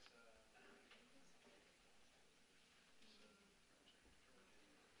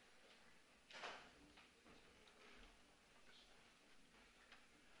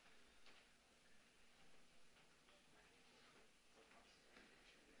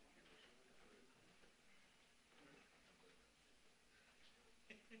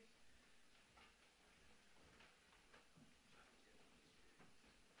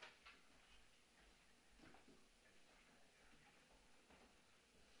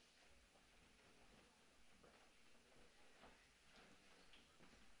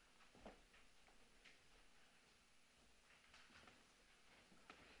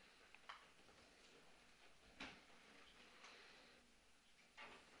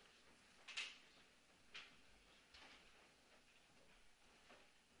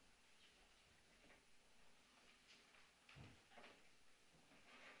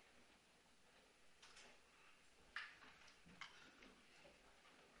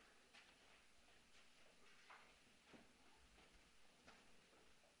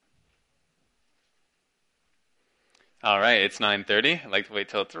All right, it's 9:30. I like to wait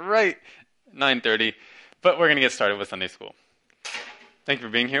till it's right 9:30, but we're going to get started with Sunday school. Thank you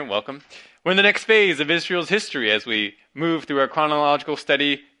for being here. Welcome. We're in the next phase of Israel's history as we move through our chronological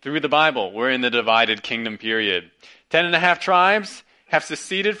study through the Bible. We're in the divided kingdom period. 10.5 tribes have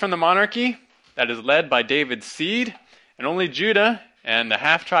seceded from the monarchy that is led by David's seed, and only Judah and the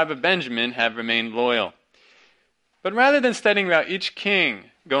half tribe of Benjamin have remained loyal. But rather than studying about each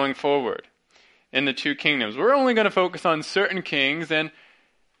king going forward in the two kingdoms, we're only going to focus on certain kings and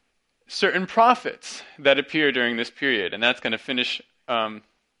certain prophets that appear during this period. And that's going to finish, and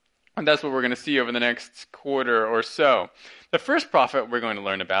that's what we're going to see over the next quarter or so. The first prophet we're going to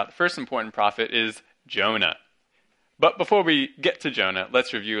learn about, the first important prophet, is Jonah. But before we get to Jonah,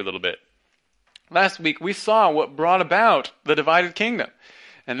 let's review a little bit. Last week we saw what brought about the divided kingdom,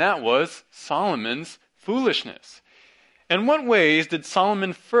 and that was Solomon's foolishness. In what ways did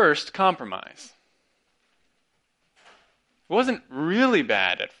Solomon first compromise? It wasn't really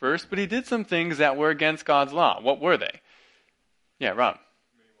bad at first, but he did some things that were against God's law. What were they? Yeah, Rob.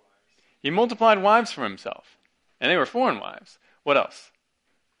 He multiplied wives for himself, and they were foreign wives. What else?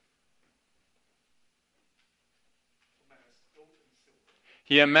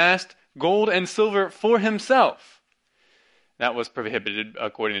 He amassed gold and silver for himself. That was prohibited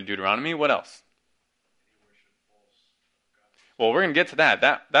according to Deuteronomy. What else? Well, we're going to get to that.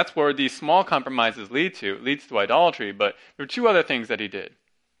 That's where these small compromises lead to. It leads to idolatry, but there are two other things that he did.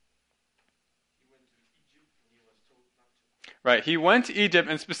 Right, he went to Egypt,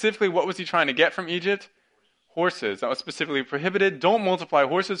 and specifically, what was he trying to get from Egypt? Horses. That was specifically prohibited. Don't multiply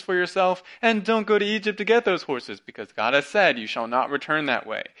horses for yourself, and don't go to Egypt to get those horses, because God has said, you shall not return that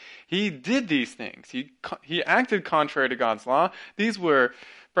way. He did these things. He acted contrary to God's law. These were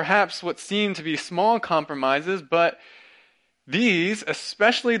perhaps what seemed to be small compromises, but these,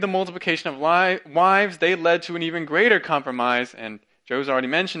 especially the multiplication of wives, they led to an even greater compromise, and Joe's already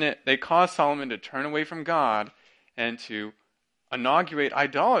mentioned it. They caused Solomon to turn away from God and to inaugurate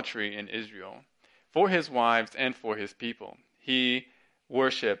idolatry in Israel for his wives and for his people. He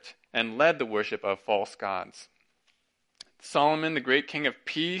worshipped and led the worship of false gods. Solomon, the great king of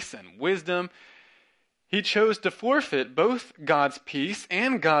peace and wisdom, he chose to forfeit both God's peace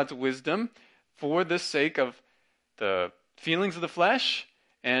and God's wisdom for the sake of the feelings of the flesh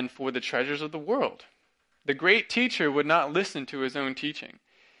and for the treasures of the world. The great teacher would not listen to his own teaching.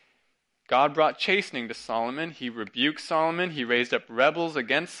 God brought chastening to Solomon. He rebuked Solomon. He raised up rebels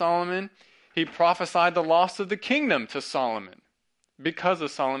against Solomon. He prophesied the loss of the kingdom to Solomon because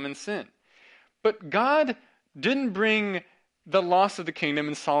of Solomon's sin. But God didn't bring the loss of the kingdom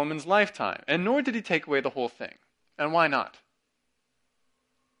in Solomon's lifetime, and nor did he take away the whole thing. And why not?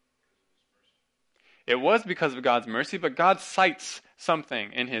 It was because of God's mercy, but God cites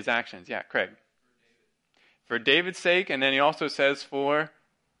something in his actions. Yeah, Craig. For David's sake, and then he also says for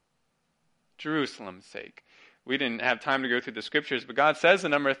Jerusalem's sake. We didn't have time to go through the scriptures, but God says a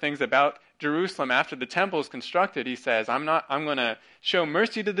number of things about Jerusalem after the temple is constructed. He says, I'm going to show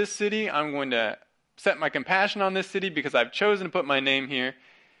mercy to this city. I'm going to set my compassion on this city because I've chosen to put my name here.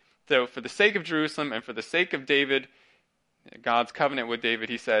 So for the sake of Jerusalem and for the sake of David, God's covenant with David,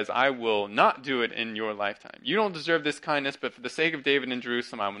 he says, I will not do it in your lifetime. You don't deserve this kindness, but for the sake of David and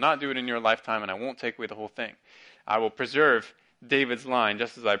Jerusalem, I will not do it in your lifetime, and I won't take away the whole thing. I will preserve David's line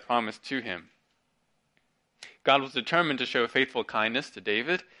just as I promised to him. God was determined to show faithful kindness to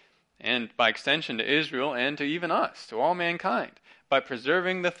David, and by extension to Israel, and to even us, to all mankind, by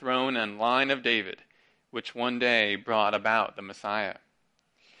preserving the throne and line of David, which one day brought about the Messiah.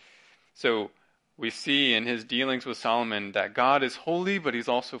 So, we see in his dealings with Solomon that God is holy, but he's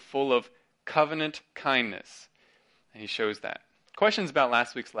also full of covenant kindness. And he shows that. Questions about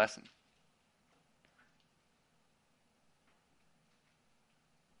last week's lesson?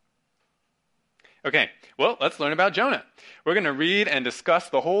 Okay, well, let's learn about Jonah. We're going to read and discuss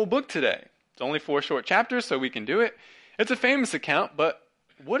the whole book today. It's only 4 short chapters, so we can do it. It's a famous account, but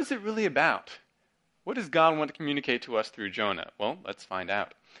what is it really about? What does God want to communicate to us through Jonah? Well, let's find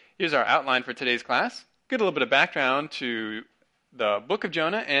out. Here's our outline for today's class. Get a little bit of background to the book of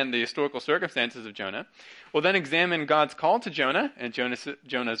Jonah and the historical circumstances of Jonah. We'll then examine God's call to Jonah and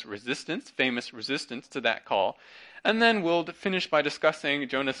Jonah's resistance, famous resistance to that call. And then we'll finish by discussing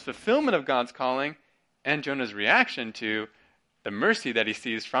Jonah's fulfillment of God's calling and Jonah's reaction to the mercy that he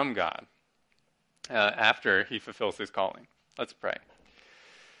sees from God after he fulfills his calling. Let's pray.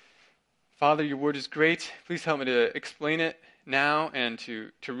 Father, your word is great. Please help me to explain it now and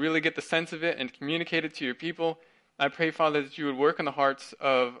to really get the sense of it and communicate it to your people. I pray, Father, that you would work in the hearts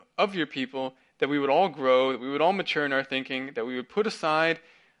of your people, that we would all grow, that we would all mature in our thinking, that we would put aside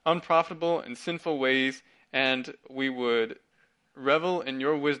unprofitable and sinful ways, and we would revel in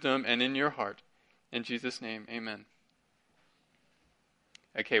your wisdom and in your heart. In Jesus' name, amen.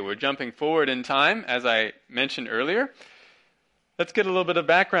 Okay, we're jumping forward in time, as I mentioned earlier. Let's get a little bit of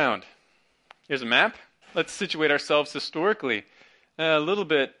background. Here's a map. Let's situate ourselves historically. A little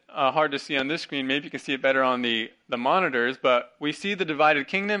bit hard to see on this screen. Maybe you can see it better on the monitors, but we see the divided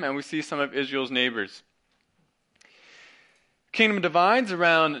kingdom and we see some of Israel's neighbors. Kingdom divides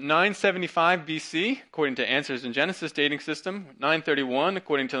around 975 BC, according to Answers in Genesis dating system, 931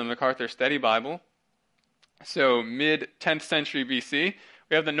 according to the MacArthur Study Bible. So mid-10th century BC.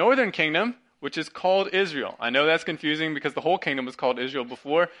 We have the northern kingdom, which is called Israel. I know that's confusing because the whole kingdom was called Israel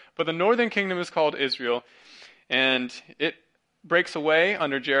before, but the northern kingdom is called Israel, and it breaks away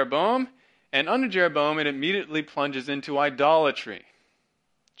under Jeroboam, and under Jeroboam it immediately plunges into idolatry.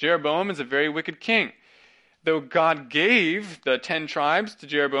 Jeroboam is a very wicked king. Though God gave the 10 tribes to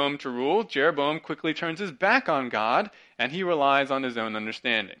Jeroboam to rule, Jeroboam quickly turns his back on God, and he relies on his own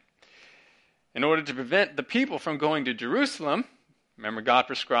understanding. In order to prevent the people from going to Jerusalem, remember God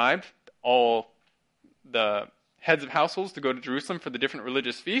prescribed all the heads of households to go to Jerusalem for the different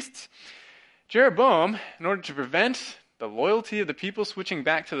religious feasts. Jeroboam, in order to prevent the loyalty of the people switching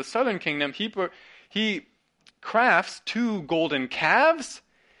back to the southern kingdom, he crafts 2 golden calves.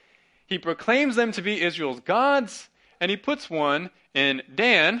 He proclaims them to be Israel's gods, and he puts one in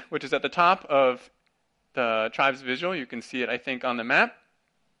Dan, which is at the top of the tribes of Israel. You can see it, I think, on the map.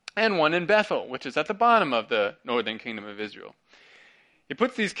 And one in Bethel, which is at the bottom of the northern kingdom of Israel. He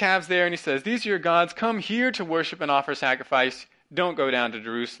puts these calves there and he says, "These are your gods. Come here to worship and offer sacrifice. Don't go down to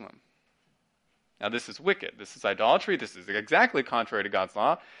Jerusalem." Now this is wicked. This is idolatry. This is exactly contrary to God's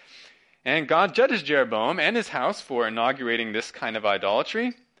law. And God judges Jeroboam and his house for inaugurating this kind of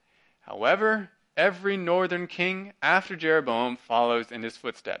idolatry. However, every northern king after Jeroboam follows in his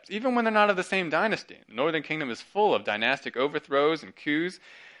footsteps, even when they're not of the same dynasty. The northern kingdom is full of dynastic overthrows and coups,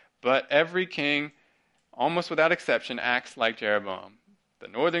 but every king, almost without exception, acts like Jeroboam. The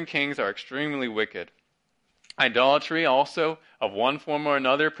northern kings are extremely wicked. Idolatry also, of one form or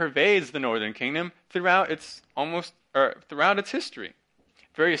another, pervades the northern kingdom throughout its history.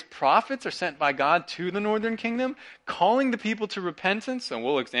 Various prophets are sent by God to the northern kingdom, calling the people to repentance, and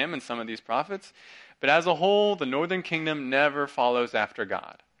we'll examine some of these prophets. But as a whole, the northern kingdom never follows after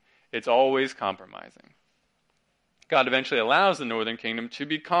God. It's always compromising. God eventually allows the northern kingdom to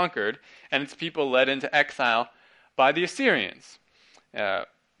be conquered, and its people led into exile by the Assyrians.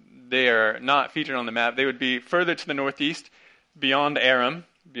 They are not featured on the map. They would be further to the northeast, beyond Aram,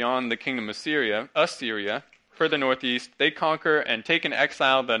 beyond the kingdom of Assyria. Further northeast, they conquer and take in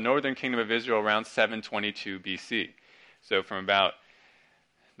exile the northern kingdom of Israel around 722 BC. So from about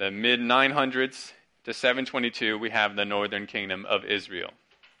the mid-900s to 722, we have the northern kingdom of Israel.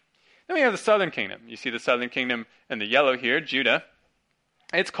 Then we have the southern kingdom. You see the southern kingdom in the yellow here, Judah.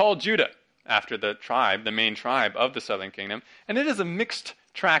 It's called Judah, after the tribe, the main tribe of the southern kingdom, and it is a mixed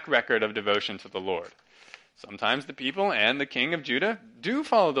track record of devotion to the Lord. Sometimes the people and the king of Judah do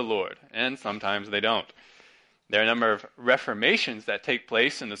follow the Lord, and sometimes they don't. There are a number of reformations that take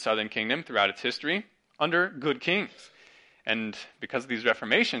place in the southern kingdom throughout its history under good kings. And because of these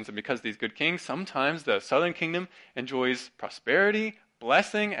reformations and because of these good kings, sometimes the southern kingdom enjoys prosperity,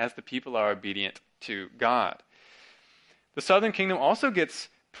 blessing, as the people are obedient to God. The southern kingdom also gets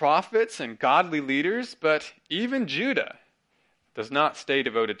prophets and godly leaders, but even Judah does not stay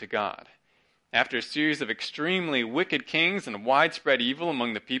devoted to God. After a series of extremely wicked kings and widespread evil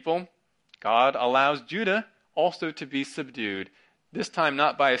among the people, God allows Judah also to be subdued, this time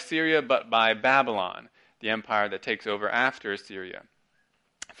not by Assyria, but by Babylon, the empire that takes over after Assyria.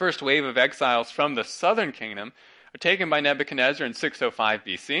 First wave of exiles from the southern kingdom are taken by Nebuchadnezzar in 605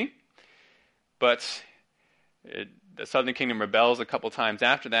 BC, but the southern kingdom rebels a couple times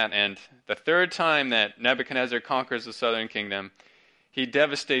after that, and the third time that Nebuchadnezzar conquers the southern kingdom, he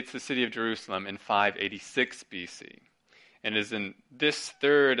devastates the city of Jerusalem in 586 BC. And it is in this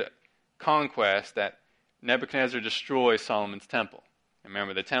third conquest that Nebuchadnezzar destroys Solomon's temple. And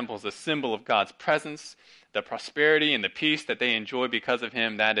remember, the temple is a symbol of God's presence, the prosperity and the peace that they enjoy because of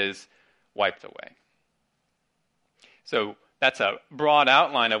him, that is wiped away. So that's a broad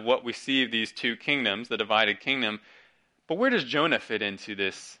outline of what we see of these two kingdoms, the divided kingdom. But where does Jonah fit into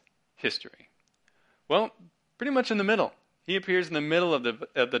this history? Well, pretty much in the middle. He appears in the middle of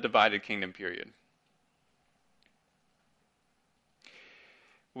the divided kingdom period.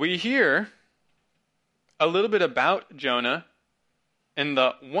 We hear a little bit about Jonah in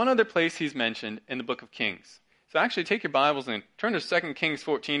the one other place he's mentioned in the book of Kings. So actually take your Bibles and turn to 2 Kings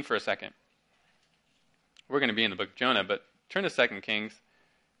 14 for a second. We're going to be in the book of Jonah, but turn to 2 Kings.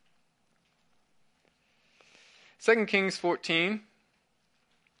 2 Kings 14.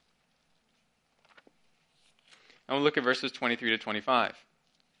 And we'll look at verses 23 to 25.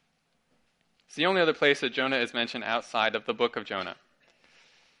 It's the only other place that Jonah is mentioned outside of the book of Jonah.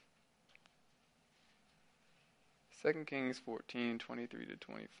 2 Kings 14, 23 to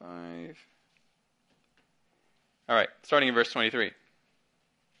 25. All right, starting in verse 23.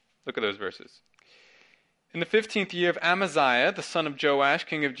 Look at those verses. In the 15th year of Amaziah, the son of Joash,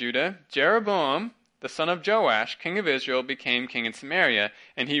 king of Judah, Jeroboam, the son of Joash, king of Israel, became king in Samaria,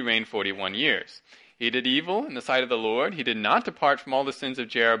 and he reigned 41 years. He did evil in the sight of the Lord. He did not depart from all the sins of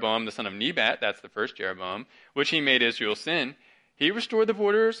Jeroboam, the son of Nebat, that's the first Jeroboam, which he made Israel sin. He restored the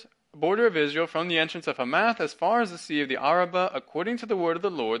border of Israel from the entrance of Hamath as far as the sea of the Arabah, according to the word of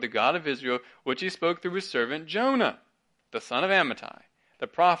the Lord, the God of Israel, which he spoke through his servant Jonah, the son of Amittai, the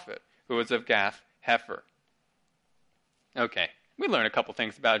prophet, who was of Gath-hepher. Okay, we learn a couple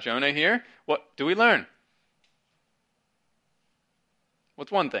things about Jonah here. What do we learn?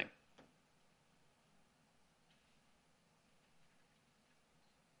 What's one thing?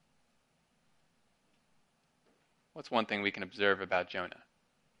 What's one thing we can observe about Jonah?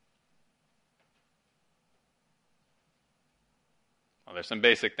 Well, there's some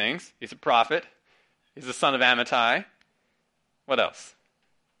basic things. He's a prophet. He's the son of Amittai. What else?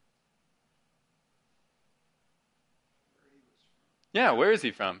 Yeah, where is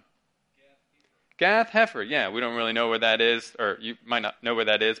he from? Gath-hepher. Yeah, we don't really know where that is, or you might not know where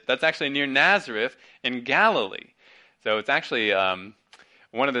that is, but that's actually near Nazareth in Galilee. So it's actually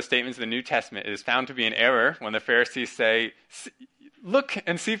one of the statements in the New Testament is found to be an error when the Pharisees say, look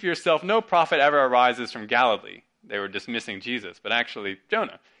and see for yourself, no prophet ever arises from Galilee. They were dismissing Jesus, but actually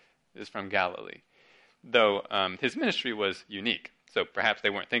Jonah is from Galilee, though his ministry was unique, so perhaps they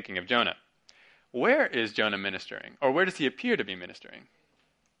weren't thinking of Jonah. Where is Jonah ministering, or where does he appear to be ministering?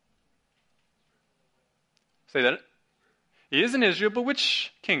 Say that. He is in Israel, but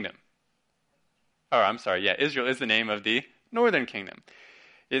which kingdom? Oh, I'm sorry, yeah, Israel is the name of the northern kingdom.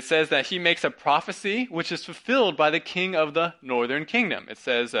 It says that he makes a prophecy which is fulfilled by the king of the northern kingdom. It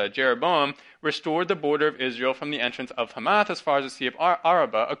says Jeroboam restored the border of Israel from the entrance of Hamath as far as the sea of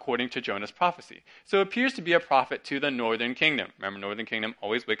Arabah, according to Jonah's prophecy. So it appears to be a prophet to the northern kingdom. Remember, northern kingdom,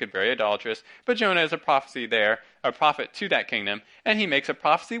 always wicked, very idolatrous. But Jonah is a prophecy there, a prophet to that kingdom, and he makes a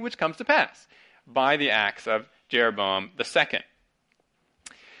prophecy which comes to pass by the acts of Jeroboam II.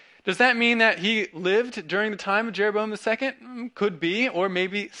 Does that mean that he lived during the time of Jeroboam II? Could be, or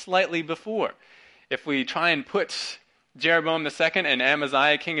maybe slightly before. If we try and put Jeroboam II and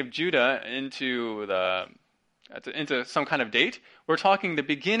Amaziah, king of Judah, into some kind of date, we're talking the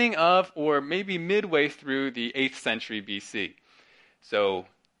beginning of, or maybe midway through the 8th century BC. So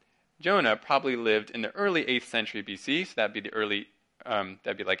Jonah probably lived in the early 8th century BC, so that'd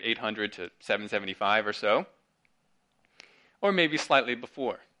be like 800 to 775 or so, or maybe slightly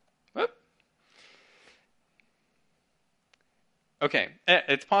before. Whoop. Okay,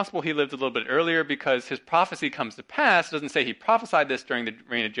 it's possible he lived a little bit earlier because his prophecy comes to pass. It doesn't say he prophesied this during the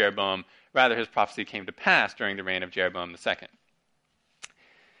reign of Jeroboam. Rather, his prophecy came to pass during the reign of Jeroboam II.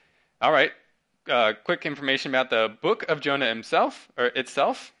 All right, quick information about the book of Jonah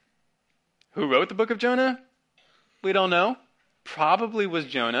itself. Who wrote the book of Jonah? We don't know. Probably was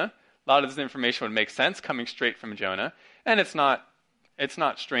Jonah. A lot of this information would make sense coming straight from Jonah. And it's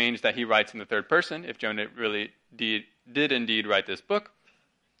not strange that he writes in the third person. If Jonah really did indeed write this book,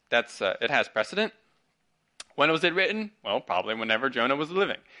 it has precedent. When was it written? Well, probably whenever Jonah was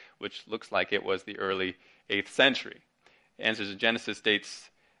living, which looks like it was the early 8th century. Answers in Genesis dates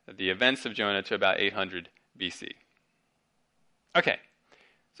the events of Jonah to about 800 BC. Okay,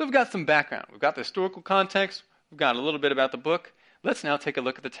 so we've got some background. We've got the historical context. We've got a little bit about the book. Let's now take a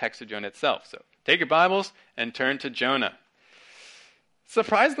look at the text of Jonah itself. So take your Bibles and turn to Jonah.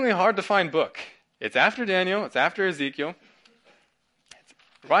 Surprisingly hard to find book. It's after Daniel, it's after Ezekiel, it's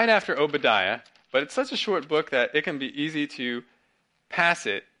right after Obadiah, but it's such a short book that it can be easy to pass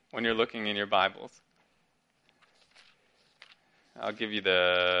it when you're looking in your Bibles. I'll give you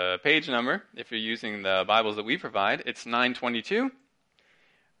the page number if you're using the Bibles that we provide. It's 922.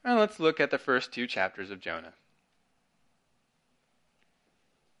 And let's look at the first 2 chapters of Jonah.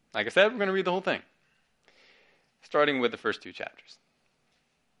 Like I said, we're going to read the whole thing, starting with the first 2 chapters.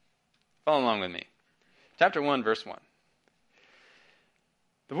 Follow along with me. Chapter 1, verse 1.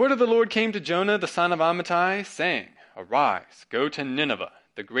 The word of the Lord came to Jonah, the son of Amittai, saying, Arise, go to Nineveh,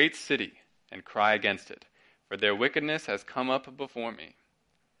 the great city, and cry against it, for their wickedness has come up before me.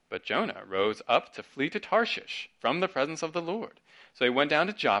 But Jonah rose up to flee to Tarshish from the presence of the Lord. So he went down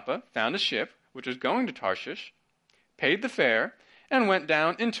to Joppa, found a ship which was going to Tarshish, paid the fare, and went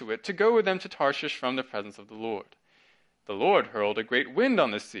down into it to go with them to Tarshish from the presence of the Lord. The Lord hurled a great wind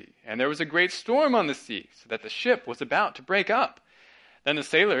on the sea, and there was a great storm on the sea, so that the ship was about to break up. Then the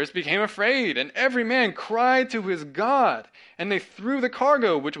sailors became afraid, and every man cried to his God, and they threw the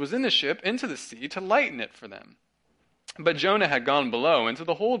cargo which was in the ship into the sea to lighten it for them. But Jonah had gone below into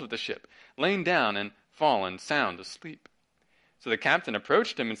the hold of the ship, lain down and fallen sound asleep. So the captain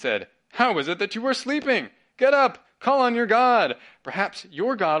approached him and said, "How is it that you are sleeping? Get up, call on your God. Perhaps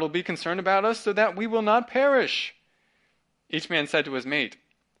your God will be concerned about us so that we will not perish." Each man said to his mate,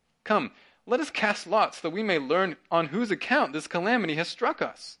 "Come, let us cast lots, that we may learn on whose account this calamity has struck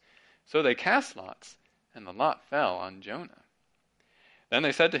us." So they cast lots, and the lot fell on Jonah. Then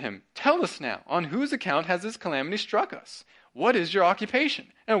they said to him, "Tell us now, on whose account has this calamity struck us? What is your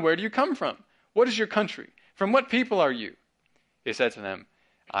occupation, and where do you come from? What is your country? From what people are you?" He said to them,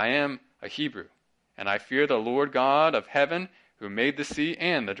 "I am a Hebrew, and I fear the Lord God of heaven, who made the sea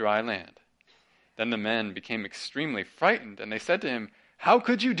and the dry land." Then the men became extremely frightened, and they said to him, "How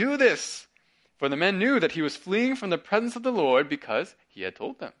could you do this?" For the men knew that he was fleeing from the presence of the Lord because he had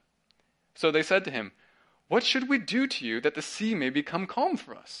told them. So they said to him, "What should we do to you that the sea may become calm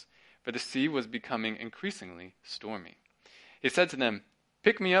for us?" For the sea was becoming increasingly stormy. He said to them,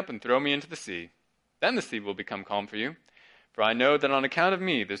 "Pick me up and throw me into the sea. Then the sea will become calm for you. For I know that on account of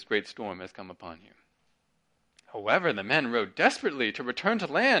me this great storm has come upon you." However, the men rowed desperately to return to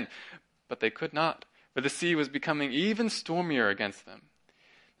land, but they could not, for the sea was becoming even stormier against them.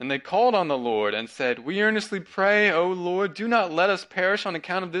 Then they called on the Lord and said, "We earnestly pray, O Lord, do not let us perish on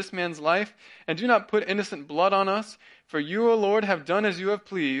account of this man's life, and do not put innocent blood on us, for you, O Lord, have done as you have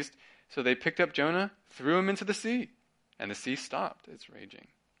pleased." So they picked up Jonah, threw him into the sea, and the sea stopped its raging.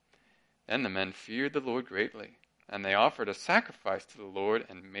 Then the men feared the Lord greatly, and they offered a sacrifice to the Lord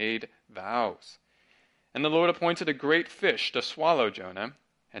and made vows. And the Lord appointed a great fish to swallow Jonah,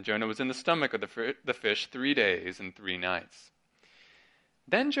 and Jonah was in the stomach of the fish 3 days and 3 nights.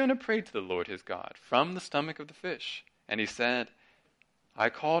 Then Jonah prayed to the Lord his God from the stomach of the fish, and he said, "I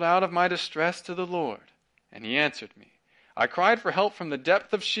called out of my distress to the Lord, and he answered me. I cried for help from the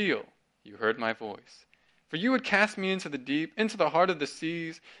depth of Sheol. You heard my voice. For you had cast me into the deep, into the heart of the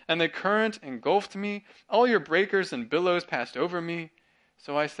seas, and the current engulfed me. All your breakers and billows passed over me.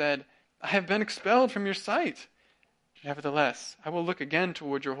 So I said, I have been expelled from your sight. Nevertheless, I will look again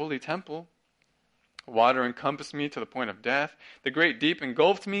toward your holy temple. Water encompassed me to the point of death. The great deep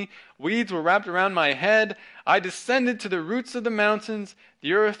engulfed me. Weeds were wrapped around my head. I descended to the roots of the mountains.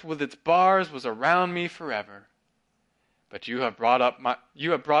 The earth with its bars was around me forever. But you have brought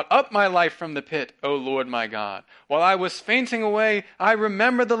up my life from the pit, O Lord my God. While I was fainting away, I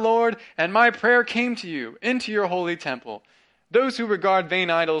remembered the Lord, and my prayer came to you, into your holy temple. Those who regard vain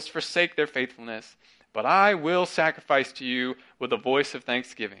idols forsake their faithfulness. But I will sacrifice to you with a voice of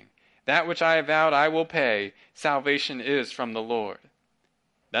thanksgiving. That which I have vowed I will pay. Salvation is from the Lord."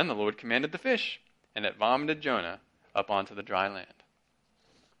 Then the Lord commanded the fish, and it vomited Jonah up onto the dry land.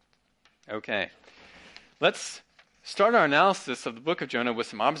 Okay, let's start our analysis of the book of Jonah with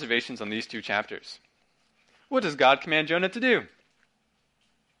some observations on these 2 chapters. What does God command Jonah to do?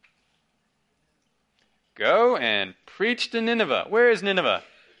 Go and preach to Nineveh. Where is Nineveh?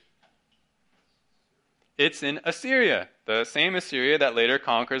 It's in Assyria, the same Assyria that later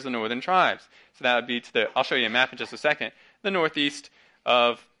conquers the northern tribes. So that would be I'll show you a map in just a second, the northeast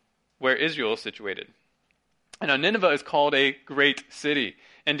of where Israel is situated. And now Nineveh is called a great city.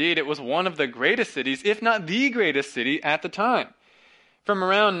 Indeed, it was one of the greatest cities, if not the greatest city at the time. From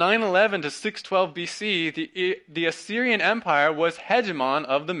around 911 to 612 BC, the Assyrian Empire was hegemon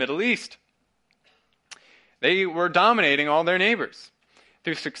of the Middle East. They were dominating all their neighbors.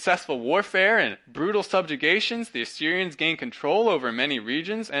 Through successful warfare and brutal subjugations, the Assyrians gained control over many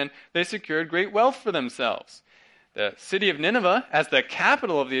regions, and they secured great wealth for themselves. The city of Nineveh, as the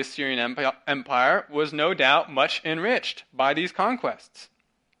capital of the Assyrian Empire, was no doubt much enriched by these conquests.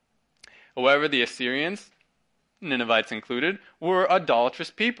 However, the Assyrians, Ninevites included, were idolatrous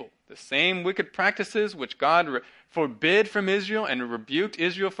people. The same wicked practices which God forbid from Israel and rebuked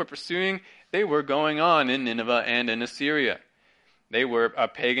Israel for pursuing, they were going on in Nineveh and in Assyria. They were a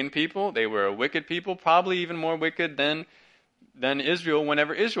pagan people. They were a wicked people, probably even more wicked than Israel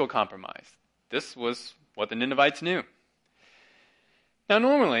whenever Israel compromised. This was what the Ninevites knew. Now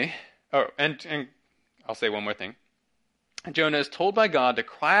normally, and I'll say one more thing. Jonah is told by God to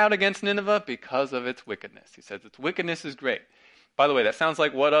cry out against Nineveh because of its wickedness. He says its wickedness is great. By the way, that sounds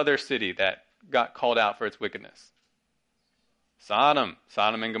like what other city that got called out for its wickedness? Sodom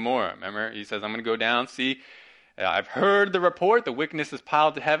and Gomorrah. Remember, he says, I'm going to go down, see. I've heard the report, the wickedness is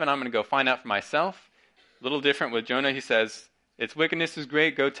piled to heaven, I'm going to go find out for myself. A little different with Jonah, he says, Its wickedness is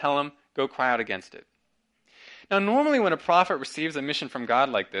great. Go tell them. Go cry out against it. Now, normally when a prophet receives a mission from God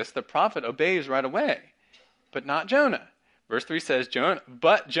like this, the prophet obeys right away. But not Jonah. Verse 3 says,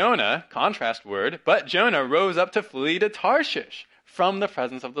 but Jonah, contrast word, but Jonah rose up to flee to Tarshish from the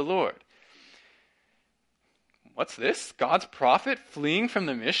presence of the Lord. What's this? God's prophet fleeing from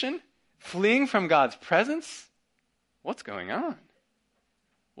the mission? Fleeing from God's presence? What's going on?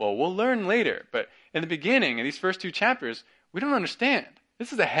 Well, we'll learn later, but in the beginning, in these first 2 chapters, we don't understand.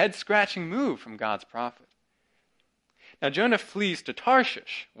 This is a head-scratching move from God's prophet. Now, Jonah flees to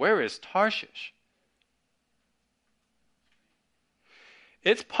Tarshish. Where is Tarshish?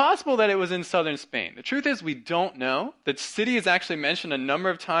 It's possible that it was in southern Spain. The truth is we don't know. The city is actually mentioned a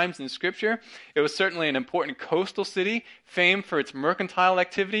number of times in Scripture. It was certainly an important coastal city, famed for its mercantile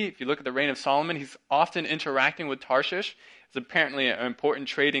activity. If you look at the reign of Solomon, he's often interacting with Tarshish. It's apparently an important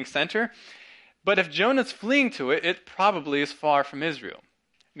trading center. But if Jonah's fleeing to it, it probably is far from Israel.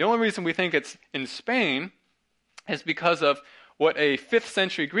 The only reason we think it's in Spain is because of what a 5th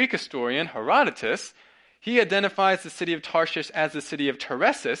century Greek historian, Herodotus, he identifies the city of Tarshish as the city of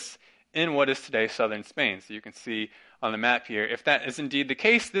Taresis in what is today southern Spain. So you can see on the map here, if that is indeed the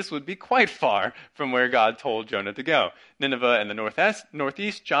case, this would be quite far from where God told Jonah to go. Nineveh in the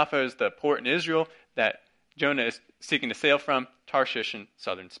northeast, Jaffa is the port in Israel that Jonah is seeking to sail from, Tarshish in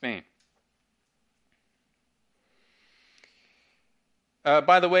southern Spain.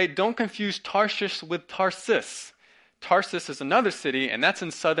 By the way, don't confuse Tarshish with Tarsus. Tarsus is another city, and that's in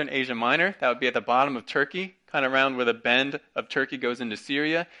southern Asia Minor. That would be at the bottom of Turkey, kind of around where the bend of Turkey goes into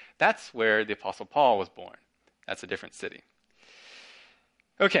Syria. That's where the Apostle Paul was born. That's a different city.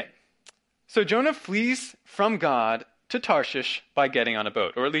 Okay, so Jonah flees from God to Tarshish by getting on a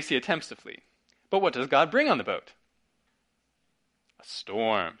boat, or at least he attempts to flee. But what does God bring on the boat? A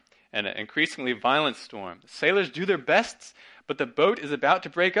storm, and an increasingly violent storm. The sailors do their best, but the boat is about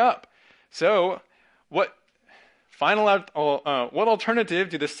to break up. So, what alternative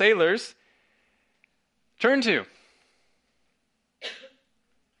do the sailors turn to?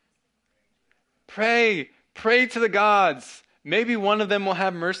 Pray to the gods. Maybe one of them will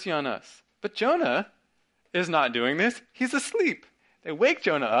have mercy on us. But Jonah is not doing this. He's asleep. They wake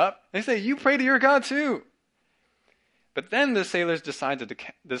Jonah up. They say, you pray to your God too. But then the sailors decide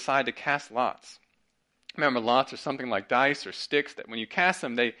to cast lots. Remember, lots are something like dice or sticks that when you cast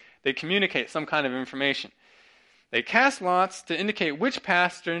them, they communicate some kind of information. They cast lots to indicate which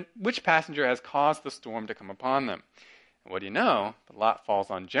passenger has caused the storm to come upon them. And what do you know? The lot falls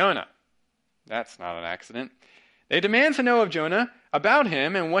on Jonah. That's not an accident. They demand to know of Jonah, about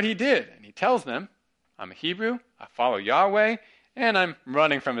him and what he did. And he tells them, I'm a Hebrew, I follow Yahweh, and I'm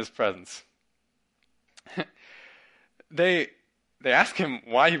running from his presence. They ask him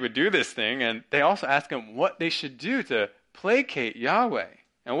why he would do this thing, and they also ask him what they should do to placate Yahweh.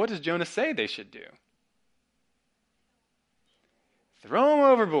 And what does Jonah say they should do? Throw him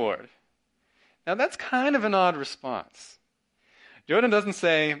overboard. Now that's kind of an odd response. Jonah doesn't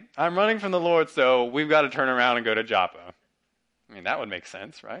say, I'm running from the Lord, so we've got to turn around and go to Joppa. I mean, that would make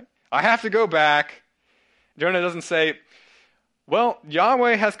sense, right? I have to go back. Jonah doesn't say, well,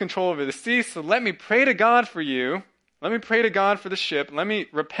 Yahweh has control over the sea, so let me pray to God for you. Let me pray to God for the ship. Let me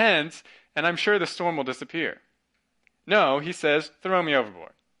repent, and I'm sure the storm will disappear. No, he says, throw me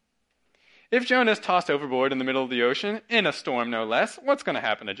overboard. If Jonah is tossed overboard in the middle of the ocean, in a storm no less, what's going to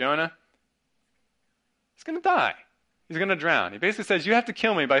happen to Jonah? He's going to die. He's going to drown. He basically says, you have to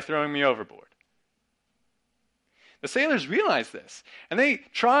kill me by throwing me overboard. The sailors realize this, and they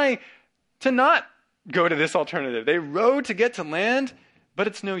try to not go to this alternative. They row to get to land, but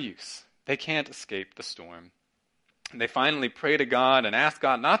it's no use. They can't escape the storm. They finally pray to God and ask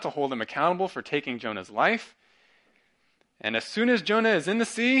God not to hold them accountable for taking Jonah's life. And as soon as Jonah is in the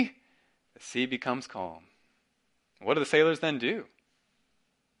sea becomes calm. What do the sailors then do?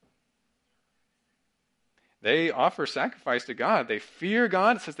 They offer sacrifice to God. They fear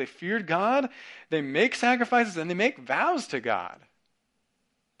God. It says they feared God. They make sacrifices and they make vows to God.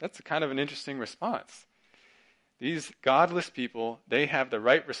 That's a kind of an interesting response. These godless people, they have the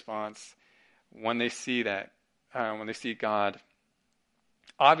right response when they see that, when they see God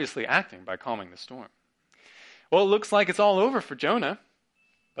obviously acting by calming the storm. Well, it looks like it's all over for Jonah,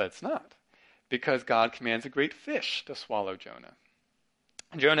 but it's not, because God commands a great fish to swallow Jonah.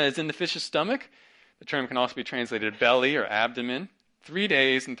 Jonah is in the fish's stomach. The term can also be translated belly or abdomen. 3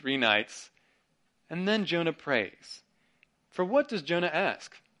 days and 3 nights. And then Jonah prays. For what does Jonah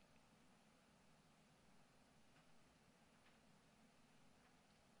ask?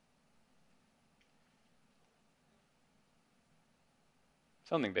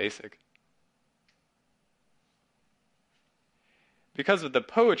 Something basic. because of the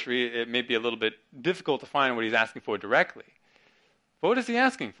poetry, it may be a little bit difficult to find what he's asking for directly. But what is he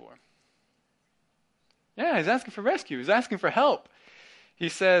asking for? Yeah, he's asking for rescue. He's asking for help. He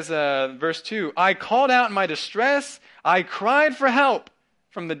says, verse 2, I called out in my distress. I cried for help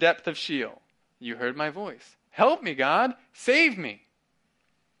from the depth of Sheol. You heard my voice. Help me, God. Save me.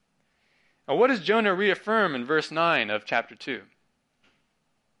 Now, what does Jonah reaffirm in verse 9 of chapter 2?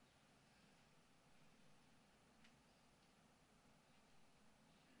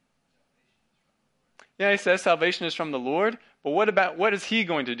 Yeah, he says salvation is from the Lord, but what is he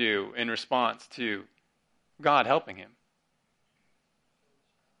going to do in response to God helping him?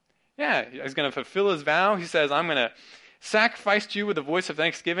 Yeah, he's going to fulfill his vow. He says, I'm going to sacrifice to you with a voice of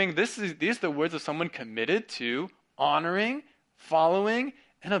thanksgiving. These are the words of someone committed to honoring, following,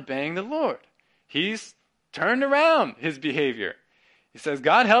 and obeying the Lord. He's turned around his behavior. He says,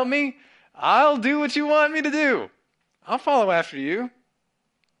 God help me. I'll do what you want me to do. I'll follow after you.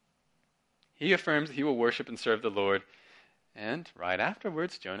 He affirms that he will worship and serve the Lord. And right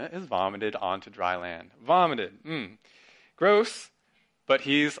afterwards, Jonah is vomited onto dry land. Vomited. Gross, but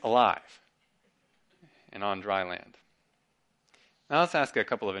he's alive and on dry land. Now let's ask a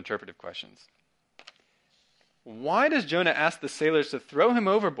couple of interpretive questions. Why does Jonah ask the sailors to throw him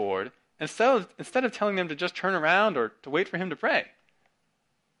overboard instead of telling them to just turn around or to wait for him to pray?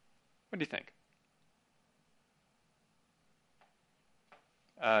 What do you think?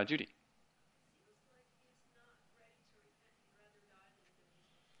 Judy.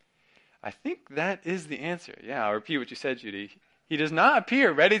 I think that is the answer. Yeah, I'll repeat what you said, Judy. He does not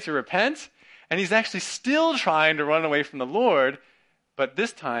appear ready to repent, and he's actually still trying to run away from the Lord, but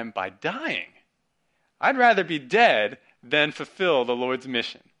this time by dying. I'd rather be dead than fulfill the Lord's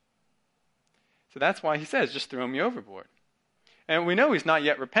mission. So that's why he says, just throw me overboard. And we know he's not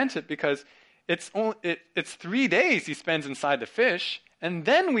yet repentant because it's 3 days he spends inside the fish, and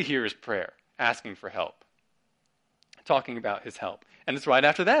then we hear his prayer, asking for help, talking about his help. And it's right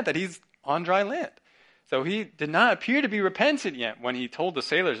after that he's on dry land. So he did not appear to be repentant yet when he told the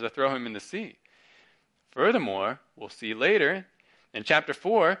sailors to throw him in the sea. Furthermore, we'll see later, in chapter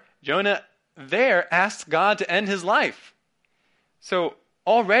 4, Jonah there asks God to end his life. So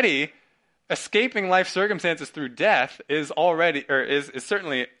already, escaping life circumstances through death is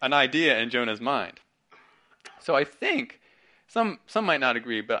certainly an idea in Jonah's mind. So I think, some might not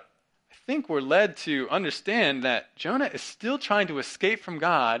agree, but I think we're led to understand that Jonah is still trying to escape from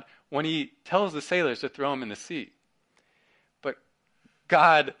God when he tells the sailors to throw him in the sea. But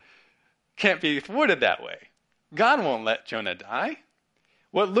God can't be thwarted that way. God won't let Jonah die.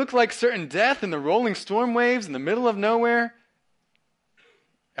 What looked like certain death in the rolling storm waves in the middle of nowhere,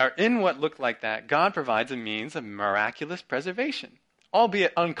 or in what looked like that, God provides a means of miraculous preservation,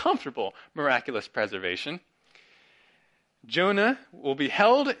 albeit uncomfortable miraculous preservation. Jonah will be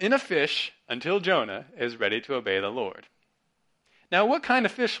held in a fish until Jonah is ready to obey the Lord. Now, what kind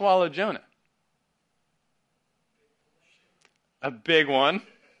of fish swallowed Jonah? A big one.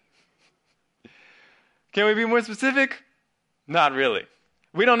 Can we be more specific? Not really.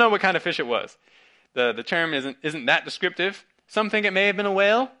 We don't know what kind of fish it was. The term isn't that descriptive. Some think it may have been a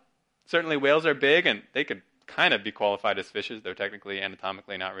whale. Certainly whales are big, and they could kind of be qualified as fishes, though technically,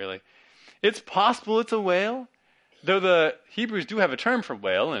 anatomically, not really. It's possible it's a whale, though the Hebrews do have a term for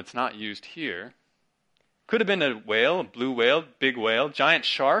whale, and it's not used here. Could have been a whale, a blue whale, big whale, giant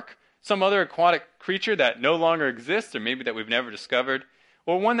shark, some other aquatic creature that no longer exists, or maybe that we've never discovered,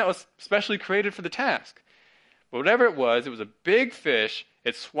 or one that was specially created for the task. But whatever it was a big fish.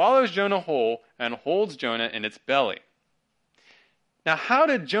 It swallows Jonah whole and holds Jonah in its belly. Now, how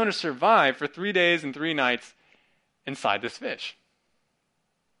did Jonah survive for 3 days and 3 nights inside this fish?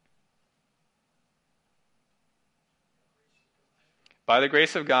 By the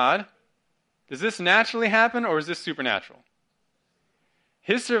grace of God. Does this naturally happen, or is this supernatural?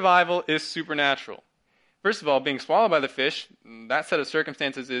 His survival is supernatural. First of all, being swallowed by the fish, that set of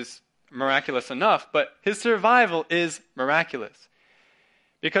circumstances is miraculous enough, but his survival is miraculous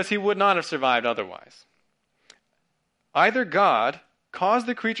because he would not have survived otherwise. Either God caused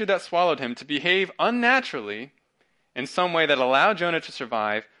the creature that swallowed him to behave unnaturally in some way that allowed Jonah to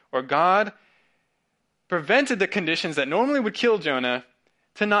survive, or God prevented the conditions that normally would kill Jonah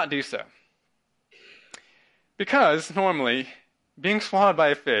to not do so. Because, normally, being swallowed by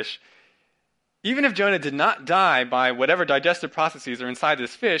a fish, even if Jonah did not die by whatever digestive processes are inside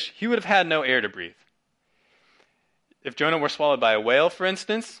this fish, he would have had no air to breathe. If Jonah were swallowed by a whale, for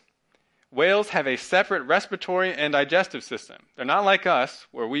instance, whales have a separate respiratory and digestive system. They're not like us,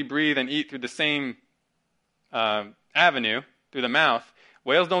 where we breathe and eat through the same avenue, through the mouth.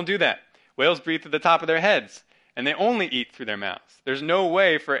 Whales don't do that. Whales breathe through the top of their heads. and they only eat through their mouths. There's no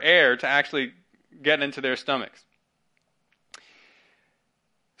way for air to actually get into their stomachs.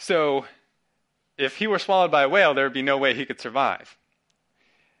 So if he were swallowed by a whale, there would be no way he could survive.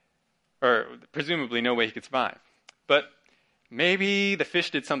 Or presumably no way he could survive. But maybe the fish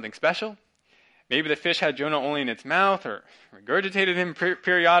did something special. Maybe the fish had Jonah only in its mouth or regurgitated him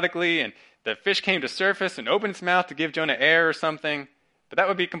periodically, and the fish came to surface and opened its mouth to give Jonah air or something. But that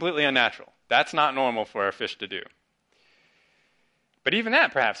would be completely unnatural. That's not normal for a fish to do. But even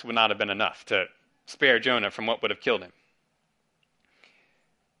that perhaps would not have been enough to spare Jonah from what would have killed him.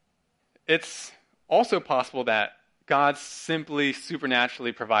 It's also possible that God simply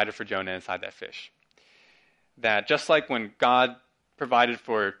supernaturally provided for Jonah inside that fish. That just like when God provided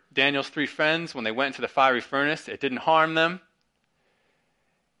for Daniel's 3 friends when they went into the fiery furnace, it didn't harm them.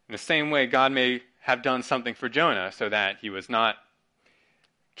 In the same way, God may have done something for Jonah so that he was not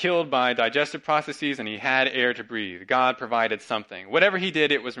killed by digestive processes and he had air to breathe. God provided something. Whatever he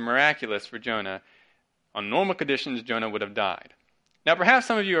did, it was miraculous for Jonah. On normal conditions, Jonah would have died. Now, perhaps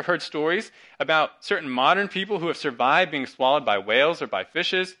some of you have heard stories about certain modern people who have survived being swallowed by whales or by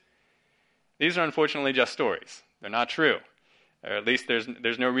fishes. These are unfortunately just stories. They're not true. Or at least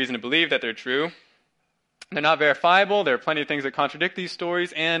there's no reason to believe that they're true. They're not verifiable. There are plenty of things that contradict these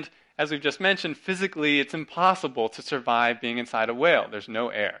stories. And as we've just mentioned, physically it's impossible to survive being inside a whale. There's no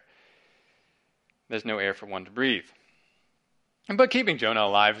air. There's no air for one to breathe. But keeping Jonah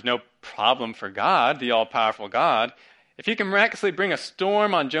alive is no problem for God, the all-powerful God. If he can miraculously bring a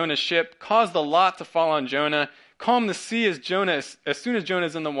storm on Jonah's ship, cause the lot to fall on Jonah, calm the sea as soon as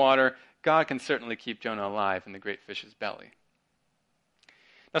Jonah's in the water, God can certainly keep Jonah alive in the great fish's belly.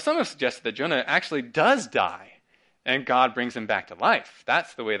 Now, some have suggested that Jonah actually does die, and God brings him back to life.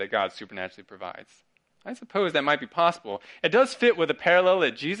 That's the way that God supernaturally provides. I suppose that might be possible. It does fit with a parallel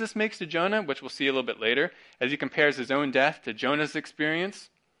that Jesus makes to Jonah, which we'll see a little bit later, as he compares his own death to Jonah's experience.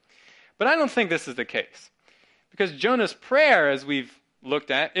 But I don't think this is the case. Because Jonah's prayer, as we've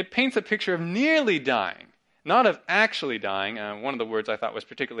looked at, it paints a picture of nearly dying, not of actually dying. One of the words I thought was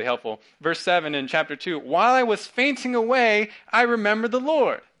particularly helpful. Verse 7 in chapter 2, while I was fainting away, I remembered the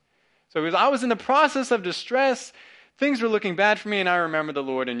Lord. So I was in the process of distress, things were looking bad for me, and I remembered the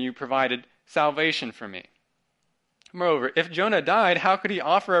Lord, and you provided salvation for me. Moreover, if Jonah died, how could he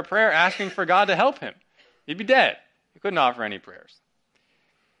offer a prayer asking for God to help him? He'd be dead. He couldn't offer any prayers.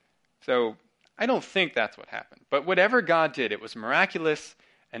 So I don't think that's what happened. But whatever God did, it was miraculous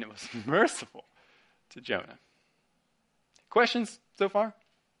and it was merciful to Jonah. Questions so far?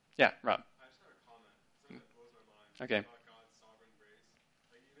 Yeah, Rob. I just had a comment. Something that blows my mind. Okay. About God's sovereign grace.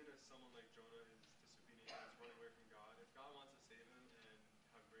 Like, even if someone like Jonah is disobedient and is running away from God, if God wants to save him and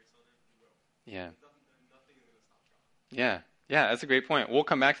have grace on him, he will. Yeah. Nothing is going to stop God. Yeah, that's a great point. We'll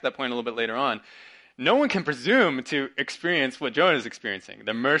come back to that point a little bit later on. No one can presume to experience what Jonah is experiencing,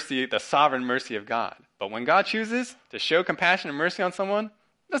 the mercy, the sovereign mercy of God. But when God chooses to show compassion and mercy on someone,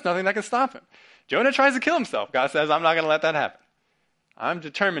 there's nothing that can stop him. Jonah tries to kill himself. God says, I'm not going to let that happen. I'm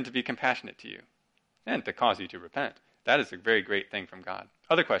determined to be compassionate to you and to cause you to repent. That is a very great thing from God.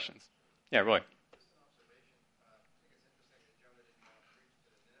 Other questions? Yeah, Roy.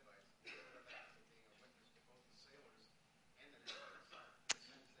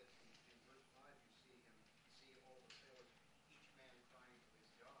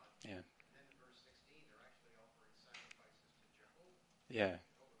 Yeah.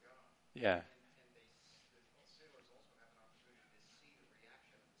 Yeah.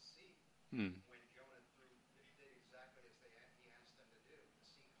 Hmm. When Jonah did exactly as he asked them to do, the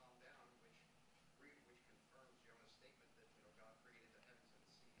sea calmed down, which confirms Jonah's statement that God created the heavens and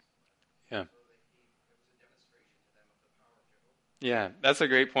the seas. Yeah. So it was a demonstration to them of the power of Jehovah. Yeah, that's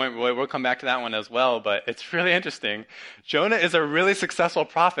a great point, Roy. We'll come back to that one as well, but it's really interesting. Jonah is a really successful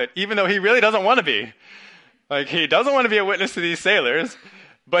prophet, even though he really doesn't want to be. Like, he doesn't want to be a witness to these sailors,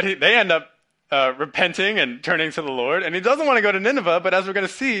 but they end up repenting and turning to the Lord. And he doesn't want to go to Nineveh, but as we're going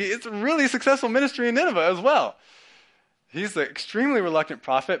to see, it's a really successful ministry in Nineveh as well. He's an extremely reluctant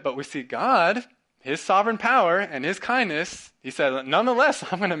prophet, but we see God, his sovereign power and his kindness, he says, nonetheless,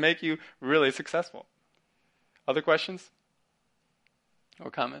 I'm going to make you really successful. Other questions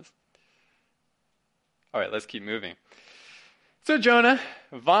or comments? All right, let's keep moving. So Jonah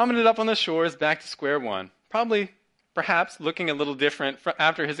vomited up on the shores back to square one. Perhaps looking a little different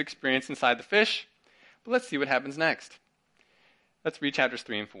after his experience inside the fish. But let's see what happens next. Let's read chapters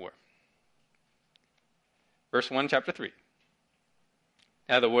 3 and 4. Verse 1, chapter 3.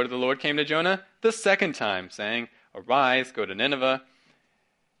 Now the word of the Lord came to Jonah the second time, saying, Arise, go to Nineveh,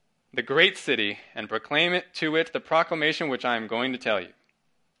 the great city, and proclaim it to it the proclamation which I am going to tell you.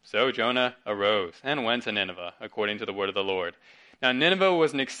 So Jonah arose and went to Nineveh, according to the word of the Lord. Now Nineveh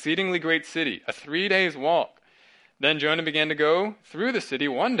was an exceedingly great city, a 3 days' walk. Then Jonah began to go through the city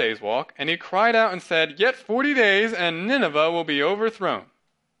 1 day's walk, and he cried out and said, Yet 40 days, and Nineveh will be overthrown.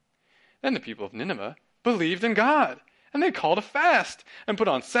 Then the people of Nineveh believed in God, and they called a fast, and put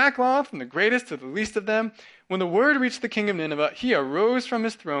on sackcloth from the greatest to the least of them. When the word reached the king of Nineveh, he arose from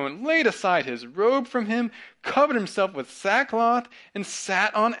his throne, laid aside his robe from him, covered himself with sackcloth, and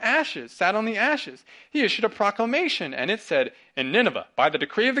sat on the ashes. He issued a proclamation, and it said, In Nineveh, by the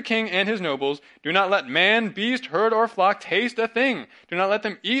decree of the king and his nobles, do not let man, beast, herd, or flock taste a thing. Do not let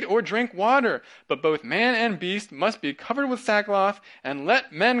them eat or drink water. But both man and beast must be covered with sackcloth, and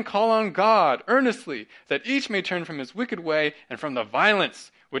let men call on God earnestly, that each may turn from his wicked way and from the violence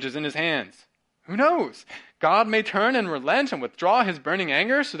which is in his hands. Who knows? God may turn and relent and withdraw his burning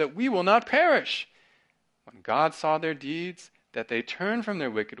anger so that we will not perish. When God saw their deeds, that they turned from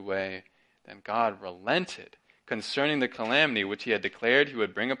their wicked way, then God relented concerning the calamity which he had declared he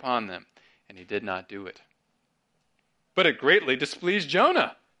would bring upon them, and he did not do it. But it greatly displeased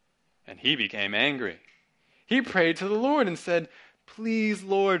Jonah, and he became angry. He prayed to the Lord and said, Please,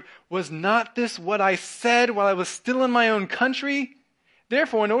 Lord, was not this what I said while I was still in my own country?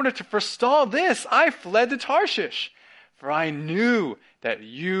 Therefore, in order to forestall this, I fled to Tarshish. For I knew that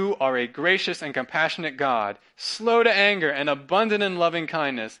you are a gracious and compassionate God, slow to anger and abundant in loving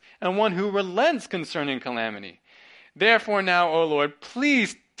kindness, and one who relents concerning calamity. Therefore now, O Lord,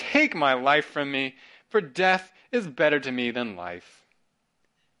 please take my life from me, for death is better to me than life.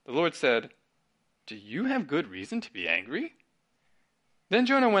 The Lord said, Do you have good reason to be angry? Then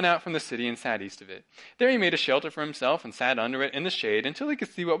Jonah went out from the city and sat east of it. There he made a shelter for himself and sat under it in the shade until he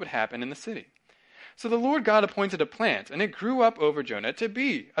could see what would happen in the city. So the Lord God appointed a plant, and it grew up over Jonah to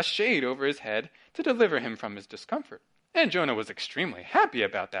be a shade over his head to deliver him from his discomfort. And Jonah was extremely happy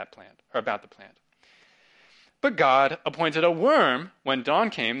about the plant. But God appointed a worm when dawn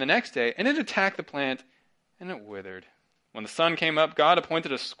came the next day, and it attacked the plant, and it withered. When the sun came up, God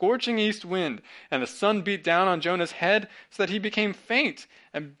appointed a scorching east wind, and the sun beat down on Jonah's head so that he became faint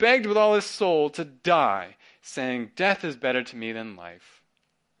and begged with all his soul to die, saying, Death is better to me than life.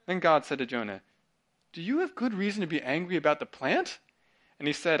 Then God said to Jonah, Do you have good reason to be angry about the plant? And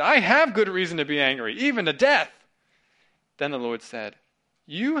he said, I have good reason to be angry, even to death. Then the Lord said,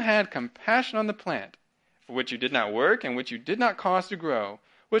 You had compassion on the plant, for which you did not work and which you did not cause to grow,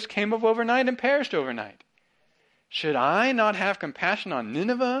 which came up overnight and perished overnight. Should I not have compassion on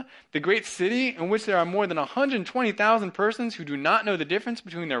Nineveh, the great city in which there are more than 120,000 persons who do not know the difference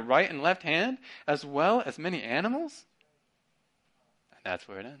between their right and left hand, as well as many animals? And that's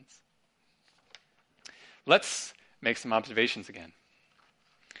where it ends. Let's make some observations again.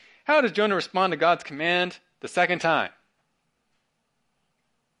 How does Jonah respond to God's command the second time?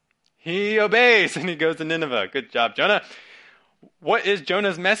 He obeys and he goes to Nineveh. Good job, Jonah. What is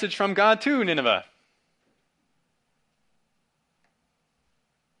Jonah's message from God to Nineveh?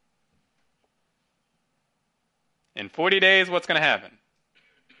 In 40 days, what's going to happen?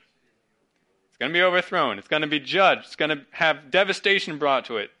 It's going to be overthrown. It's going to be judged. It's going to have devastation brought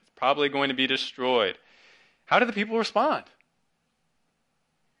to it. It's probably going to be destroyed. How do the people respond?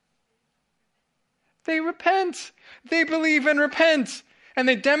 They repent. They believe and repent. And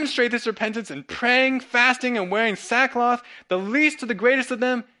they demonstrate this repentance in praying, fasting, and wearing sackcloth. The least to the greatest of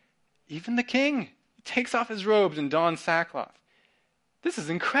them, even the king, takes off his robes and dons sackcloth. This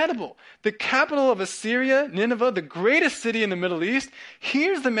is incredible. The capital of Assyria, Nineveh, the greatest city in the Middle East,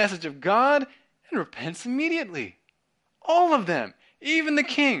 hears the message of God and repents immediately. All of them, even the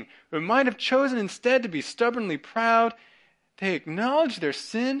king, who might have chosen instead to be stubbornly proud, they acknowledge their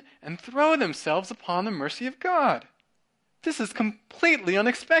sin and throw themselves upon the mercy of God. This is completely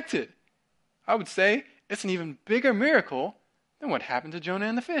unexpected. I would say it's an even bigger miracle than what happened to Jonah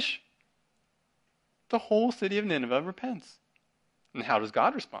and the fish. The whole city of Nineveh repents. And how does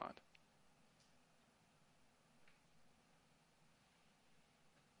God respond?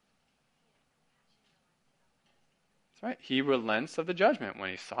 That's right. He relents of the judgment. When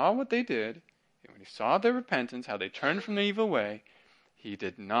he saw what they did, and when he saw their repentance, how they turned from their evil way, he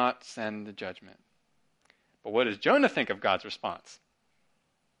did not send the judgment. But what does Jonah think of God's response?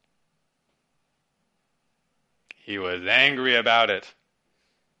 He was angry about it.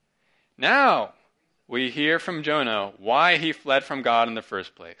 Now, we hear from Jonah why he fled from God in the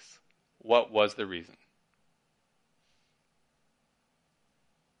first place. What was the reason?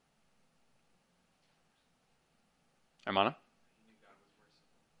 Armana?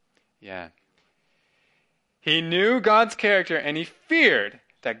 Yeah. He knew God's character and he feared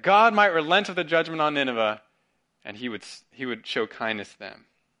that God might relent of the judgment on Nineveh and he would show kindness to them.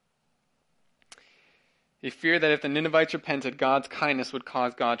 He feared that if the Ninevites repented, God's kindness would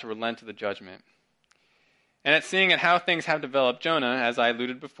cause God to relent of the judgment. And at seeing at how things have developed, Jonah, as I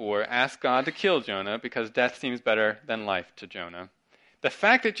alluded before, asked God to kill Jonah because death seems better than life to Jonah. The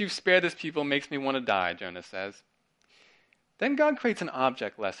fact that you've spared this people makes me want to die, Jonah says. Then God creates an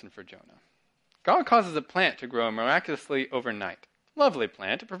object lesson for Jonah. God causes a plant to grow miraculously overnight. Lovely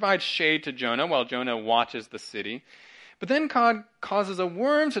plant. It provides shade to Jonah while Jonah watches the city. But then God causes a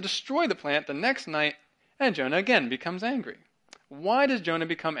worm to destroy the plant the next night, and Jonah again becomes angry. Why does Jonah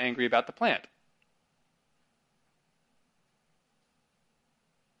become angry about the plant?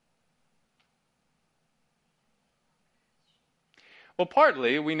 Well,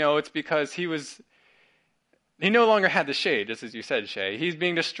 partly we know it's because he no longer had the shade, just as you said, Shay. He's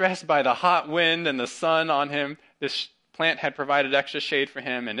being distressed by the hot wind and the sun on him. This plant had provided extra shade for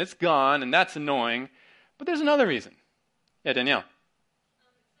him, and it's gone, and that's annoying. But there's another reason. Yeah, Danielle.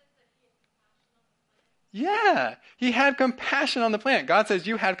 Yeah, he had compassion on the plant. God says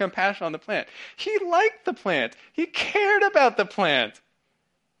you had compassion on the plant. He liked the plant. He cared about the plant.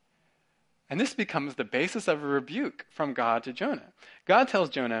 And this becomes the basis of a rebuke from God to Jonah. God tells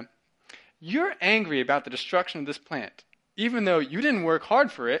Jonah, you're angry about the destruction of this plant, even though you didn't work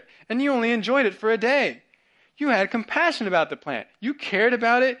hard for it and you only enjoyed it for a day. You had compassion about the plant. You cared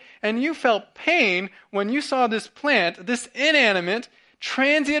about it, and you felt pain when you saw this plant, this inanimate,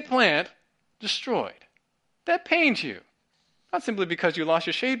 transient plant, destroyed. That pained you. Not simply because you lost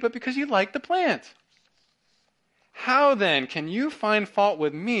your shade, but because you liked the plant. How then can you find fault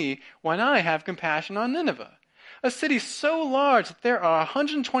with me when I have compassion on Nineveh? A city so large that there are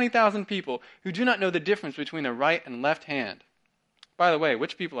 120,000 people who do not know the difference between a right and left hand. By the way,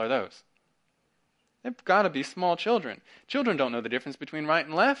 which people are those? They've got to be small children. Children don't know the difference between right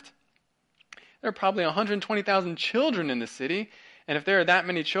and left. There are probably 120,000 children in the city, and if there are that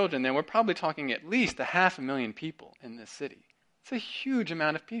many children, then we're probably talking at least 500,000 people in this city. It's a huge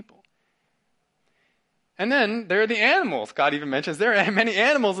amount of people. And then there are the animals. God even mentions there are many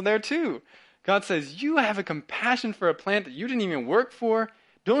animals in there too. God says, you have a compassion for a plant that you didn't even work for.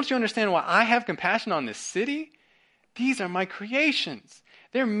 Don't you understand why I have compassion on this city? These are my creations.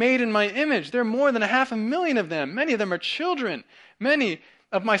 They're made in my image. There are more than 500,000 of them. Many of them are children. Many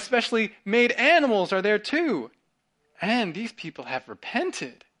of my specially made animals are there too. And these people have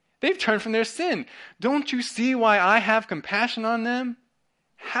repented. They've turned from their sin. Don't you see why I have compassion on them?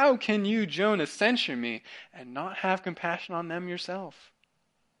 How can you, Jonah, censure me and not have compassion on them yourself?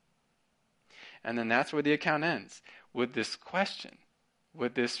 And then that's where the account ends, with this question,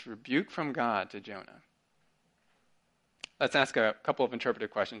 with this rebuke from God to Jonah. Let's ask a couple of interpretive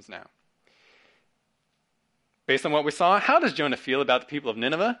questions now. Based on what we saw, how does Jonah feel about the people of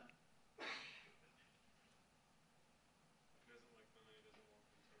Nineveh?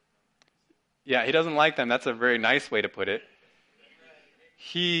 Yeah, he doesn't like them. That's a very nice way to put it.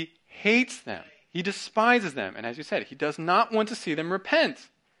 He hates them. He despises them. And as you said, he does not want to see them repent.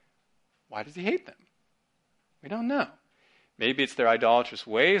 Why does he hate them? We don't know. Maybe it's their idolatrous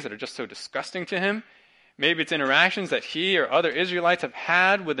ways that are just so disgusting to him. Maybe it's interactions that he or other Israelites have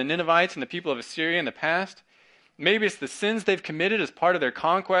had with the Ninevites and the people of Assyria in the past. Maybe it's the sins they've committed as part of their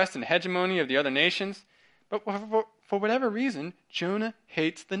conquest and hegemony of the other nations. But for whatever reason, Jonah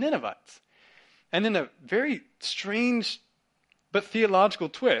hates the Ninevites. And in a very strange but theological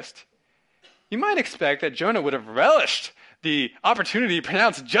twist, you might expect that Jonah would have relished the opportunity to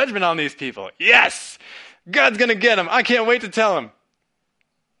pronounce judgment on these people. Yes! God's going to get them. I can't wait to tell him.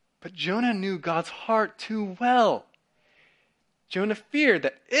 But Jonah knew God's heart too well. Jonah feared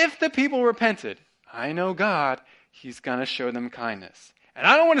that if the people repented, I know God, he's going to show them kindness. And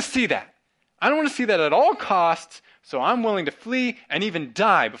I don't want to see that. I don't want to see that at all costs, so I'm willing to flee and even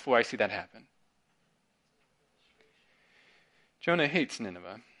die before I see that happen. Jonah hates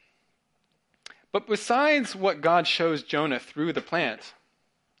Nineveh. But besides what God shows Jonah through the plant,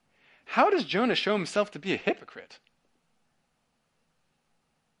 how does Jonah show himself to be a hypocrite?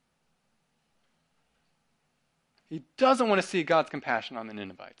 He doesn't want to see God's compassion on the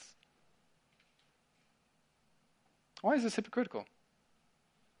Ninevites. Why is this hypocritical?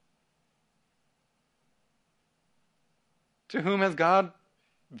 To whom has God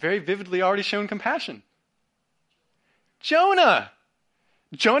very vividly already shown compassion? Jonah!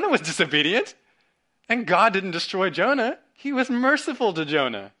 Jonah was disobedient, and God didn't destroy Jonah. He was merciful to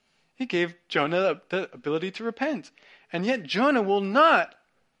Jonah. He gave Jonah the ability to repent. And yet Jonah will not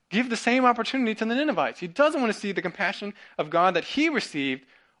give the same opportunity to the Ninevites. He doesn't want to see the compassion of God that he received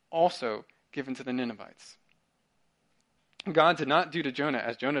also given to the Ninevites. God did not do to Jonah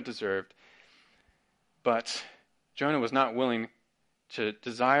as Jonah deserved, but Jonah was not willing to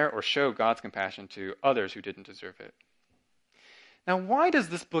desire or show God's compassion to others who didn't deserve it. Now, why does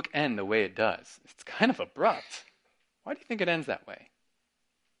this book end the way it does? It's kind of abrupt. Why do you think it ends that way?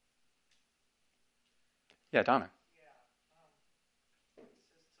 Yeah, Donna. It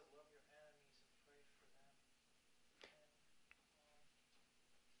says to love your enemies and pray for them.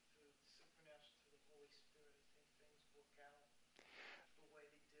 And through the supernatural, through the Holy Spirit, I think things work out the way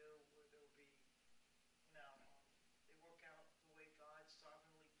they do, where there will be, they work out the way God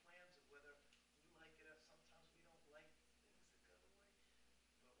sovereignly plans it, whether we like it or sometimes we don't like things that go the way,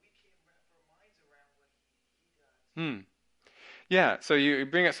 but we can't wrap our minds around what he does. Yeah, so you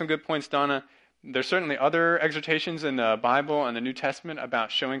bring up some good points, Donna. There's certainly other exhortations in the Bible and the New Testament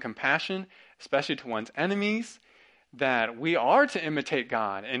about showing compassion, especially to one's enemies, that we are to imitate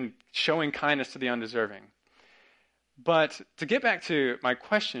God in showing kindness to the undeserving. But to get back to my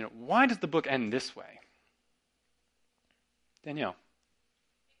question, why does the book end this way? Danielle.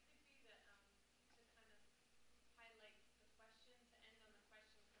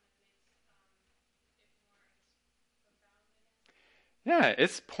 Yeah,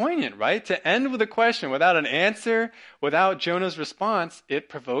 it's poignant, right? To end with a question without an answer, without Jonah's response, it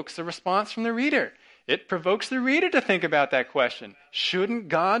provokes a response from the reader. It provokes the reader to think about that question. Shouldn't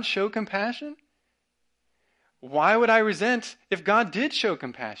God show compassion? Why would I resent if God did show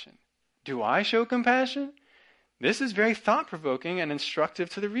compassion? Do I show compassion? This is very thought-provoking and instructive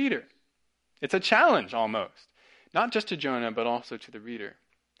to the reader. It's a challenge almost, not just to Jonah, but also to the reader.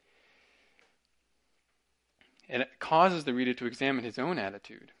 And it causes the reader to examine his own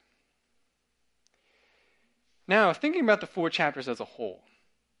attitude. Now, thinking about the 4 chapters as a whole,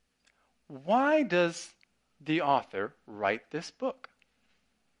 why does the author write this book?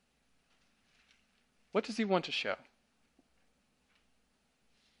 What does he want to show?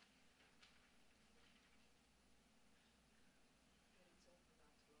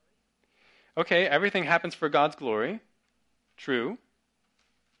 Okay, everything happens for God's glory. True.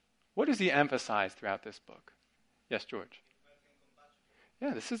 What does he emphasize throughout this book? Yes, George.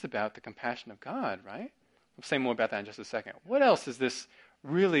 Yeah, this is about the compassion of God, right? I'll say more about that in just a second. What else is this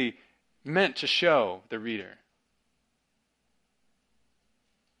really meant to show the reader?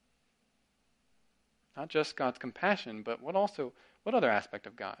 Not just God's compassion, but what other aspect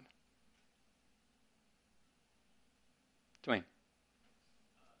of God? Dwayne.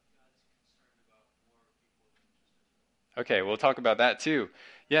 Okay, we'll talk about that too.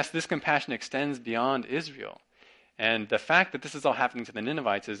 Yes, this compassion extends beyond Israel. And the fact that this is all happening to the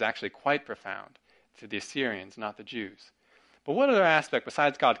Ninevites is actually quite profound, to the Assyrians, not the Jews. But what other aspect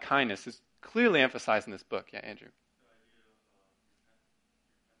besides God's kindness is clearly emphasized in this book? Yeah, Andrew.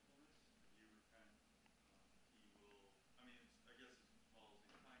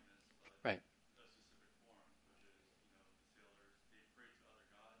 Right.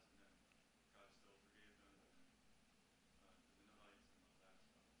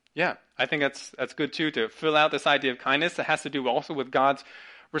 Yeah, I think that's good too, to fill out this idea of kindness. It has to do also with God's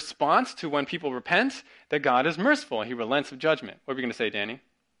response to when people repent, that God is merciful. He relents of judgment. What are we going to say, Danny?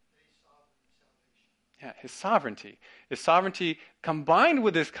 Yeah, his sovereignty. His sovereignty combined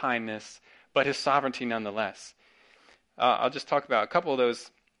with his kindness, but his sovereignty nonetheless. I'll just talk about a couple of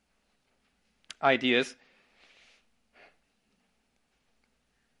those ideas.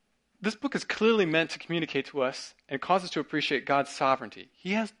 This book is clearly meant to communicate to us and cause us to appreciate God's sovereignty.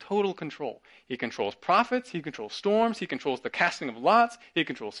 He has total control. He controls prophets, he controls storms, he controls the casting of lots, he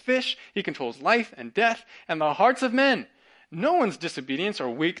controls fish, he controls life and death and the hearts of men. No one's disobedience or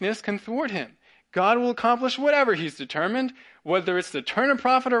weakness can thwart him. God will accomplish whatever he's determined, whether it's to turn a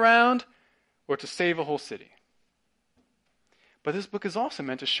prophet around or to save a whole city. But this book is also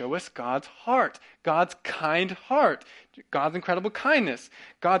meant to show us God's heart, God's kind heart, God's incredible kindness.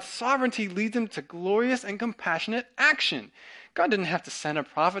 God's sovereignty leads him to glorious and compassionate action. God didn't have to send a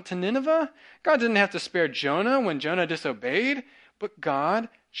prophet to Nineveh. God didn't have to spare Jonah when Jonah disobeyed. But God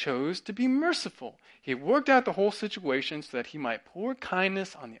chose to be merciful. He worked out the whole situation so that he might pour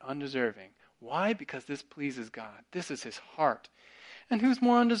kindness on the undeserving. Why? Because this pleases God. This is his heart. And who's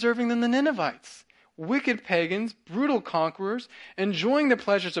more undeserving than the Ninevites? Wicked pagans, brutal conquerors, enjoying the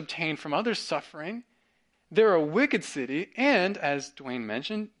pleasures obtained from others' suffering. They're a wicked city, and, as Dwayne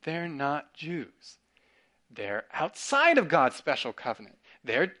mentioned, they're not Jews. They're outside of God's special covenant.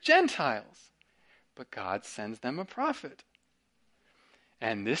 They're Gentiles. But God sends them a prophet.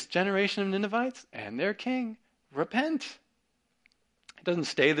 And this generation of Ninevites and their king repent. It doesn't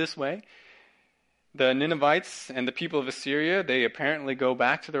stay this way. The Ninevites and the people of Assyria, they apparently go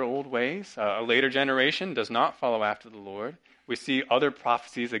back to their old ways. A later generation does not follow after the Lord. We see other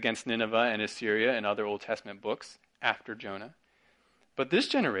prophecies against Nineveh and Assyria in other Old Testament books after Jonah. But this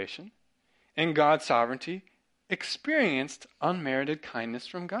generation, in God's sovereignty, experienced unmerited kindness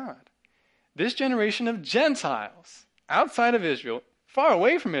from God. This generation of Gentiles, outside of Israel, far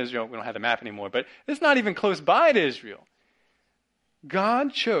away from Israel, we don't have the map anymore, but it's not even close by to Israel.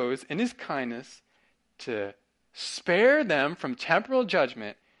 God chose in his kindness to spare them from temporal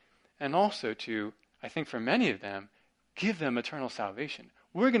judgment and also to, I think for many of them, give them eternal salvation.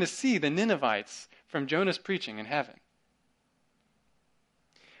 We're going to see the Ninevites from Jonah's preaching in heaven.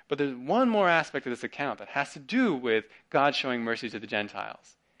 But there's one more aspect of this account that has to do with God showing mercy to the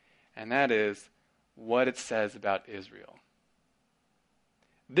Gentiles, and that is what it says about Israel.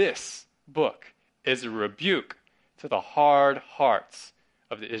 This book is a rebuke to the hard hearts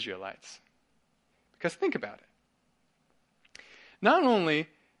of the Israelites. Because think about it. Not only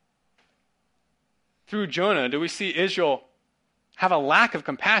through Jonah do we see Israel have a lack of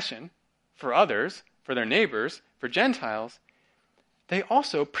compassion for others, for their neighbors, for Gentiles, they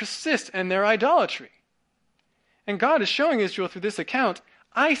also persist in their idolatry. And God is showing Israel through this account,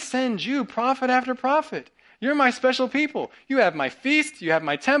 I send you prophet after prophet. You're my special people. You have my feast, you have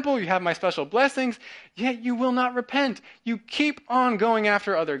my temple, you have my special blessings, yet you will not repent. You keep on going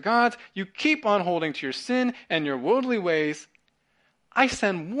after other gods. You keep on holding to your sin and your worldly ways. I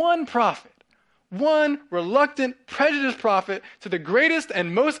send one prophet, one reluctant, prejudiced prophet to the greatest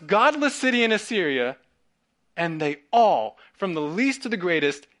and most godless city in Assyria, and they all, from the least to the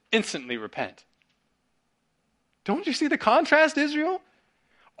greatest, instantly repent. Don't you see the contrast, Israel?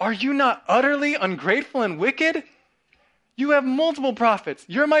 Are you not utterly ungrateful and wicked? You have multiple prophets.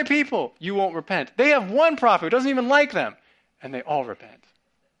 You're my people. You won't repent. They have one prophet who doesn't even like them, and they all repent.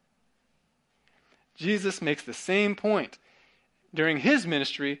 Jesus makes the same point during his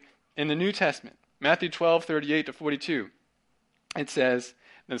ministry in the New Testament. Matthew 12:38-42. It says,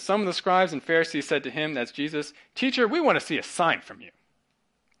 Then some of the scribes and Pharisees said to him, that's Jesus, Teacher, we want to see a sign from you.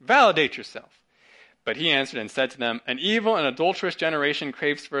 Validate yourself. But he answered and said to them, An evil and adulterous generation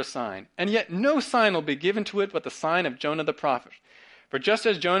craves for a sign, and yet no sign will be given to it but the sign of Jonah the prophet. For just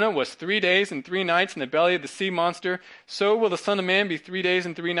as Jonah was 3 days and 3 nights in the belly of the sea monster, so will the Son of Man be 3 days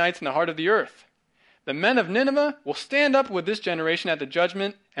and 3 nights in the heart of the earth. The men of Nineveh will stand up with this generation at the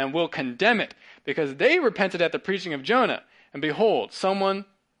judgment and will condemn it, because they repented at the preaching of Jonah. And behold, something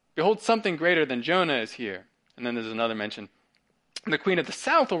greater than Jonah is here. And then there's another mention. The queen of the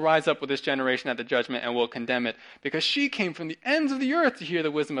south will rise up with this generation at the judgment and will condemn it, because she came from the ends of the earth to hear the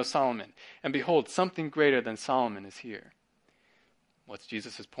wisdom of Solomon. And behold, something greater than Solomon is here. What's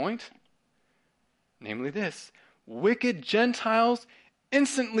Jesus' point? Namely this: wicked Gentiles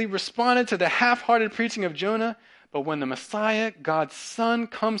instantly responded to the half-hearted preaching of Jonah, but when the Messiah, God's Son,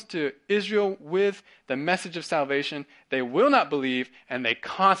 comes to Israel with the message of salvation, they will not believe, and they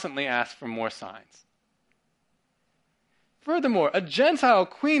constantly ask for more signs. Furthermore, a Gentile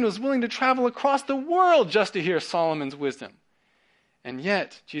queen was willing to travel across the world just to hear Solomon's wisdom. And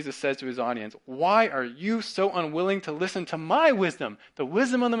yet, Jesus says to his audience, why are you so unwilling to listen to my wisdom, the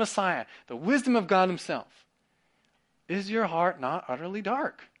wisdom of the Messiah, the wisdom of God himself? Is your heart not utterly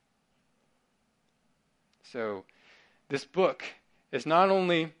dark? So, this book is not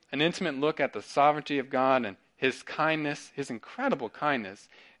only an intimate look at the sovereignty of God and his kindness, his incredible kindness,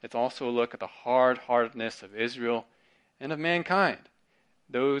 it's also a look at the hard-heartedness of Israel and of mankind,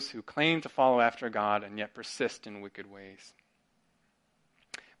 those who claim to follow after God and yet persist in wicked ways.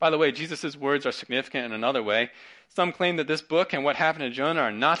 By the way, Jesus' words are significant in another way. Some claim that this book and what happened to Jonah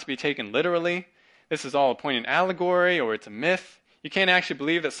are not to be taken literally. This is all a poignant allegory, or it's a myth. You can't actually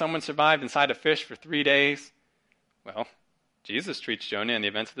believe that someone survived inside a fish for 3 days. Well, Jesus treats Jonah and the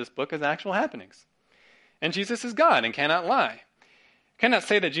events of this book as actual happenings. And Jesus is God and cannot lie. Cannot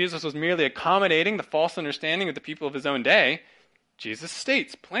say that Jesus was merely accommodating the false understanding of the people of his own day. Jesus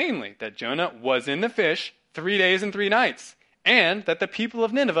states plainly that Jonah was in the fish 3 days and 3 nights, and that the people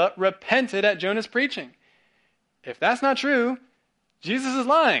of Nineveh repented at Jonah's preaching. If that's not true, Jesus is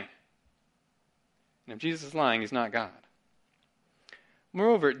lying. And if Jesus is lying, he's not God.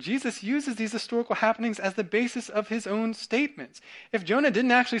 Moreover, Jesus uses these historical happenings as the basis of his own statements. If Jonah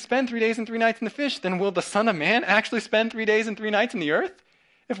didn't actually spend 3 days and 3 nights in the fish, then will the Son of Man actually spend 3 days and 3 nights in the earth?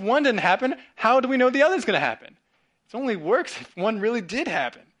 If one didn't happen, how do we know the other's going to happen? It only works if one really did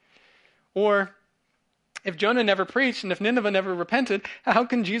happen. Or, if Jonah never preached and if Nineveh never repented, how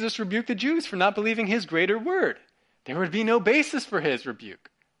can Jesus rebuke the Jews for not believing his greater word? There would be no basis for his rebuke,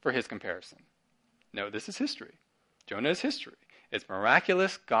 for his comparison. No, this is history. Jonah is history. It's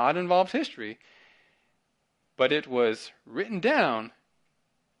miraculous, God-involved history, but it was written down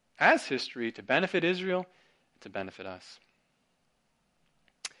as history to benefit Israel, to benefit us.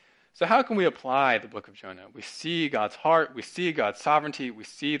 So how can we apply the book of Jonah? We see God's heart, we see God's sovereignty, we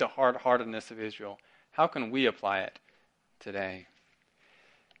see the hard-heartedness of Israel. How can we apply it today?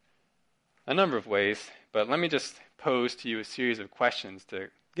 A number of ways, but let me just pose to you a series of questions to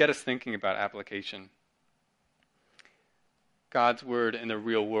get us thinking about application. God's word in the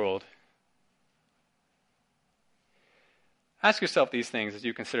real world. Ask yourself these things as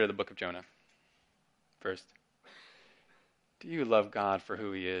you consider the book of Jonah. First, do you love God for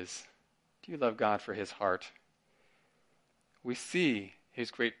who he is? Do you love God for his heart? We see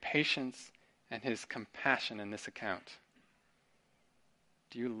his great patience and his compassion in this account.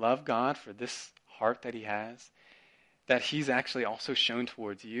 Do you love God for this heart that he has? That he's actually also shown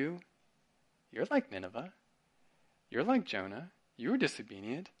towards you? You're like Nineveh. You're like Jonah. You were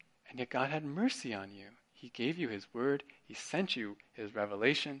disobedient, and yet God had mercy on you. He gave you his word. He sent you his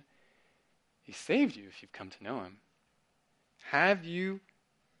revelation. He saved you if you've come to know him. Have you,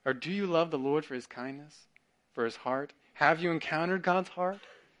 or do you love the Lord for his kindness, for his heart? Have you encountered God's heart?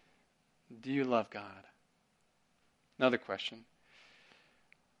 Do you love God? Another question.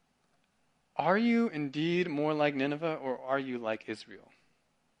 Are you indeed more like Nineveh, or are you like Israel?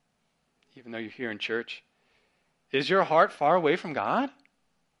 Even though you're here in church, is your heart far away from God?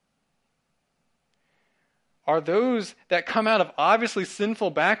 Are those that come out of obviously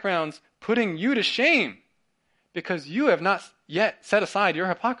sinful backgrounds putting you to shame because you have not yet set aside your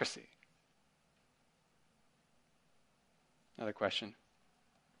hypocrisy? Another question.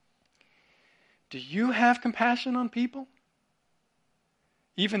 Do you have compassion on people?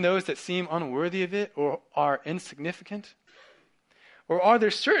 Even those that seem unworthy of it or are insignificant? Or are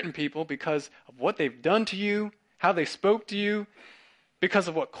there certain people, because of what they've done to you, how they spoke to you, because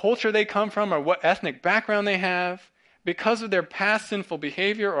of what culture they come from or what ethnic background they have, because of their past sinful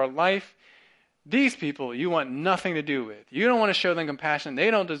behavior or life, these people you want nothing to do with. You don't want to show them compassion.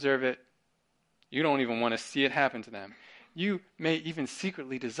 They don't deserve it. You don't even want to see it happen to them. You may even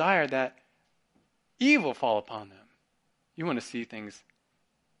secretly desire that evil fall upon them. You want to see things.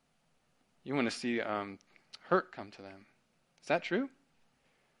 You want to see hurt come to them. Is that true?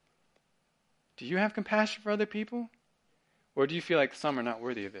 Do you have compassion for other people? Or do you feel like some are not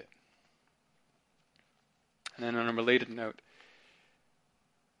worthy of it? And then on a related note,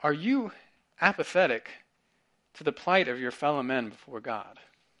 are you apathetic to the plight of your fellow men before God?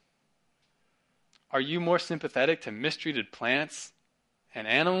 Are you more sympathetic to mistreated plants and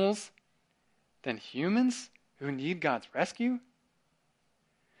animals than humans who need God's rescue?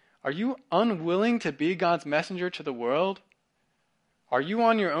 Are you unwilling to be God's messenger to the world? Are you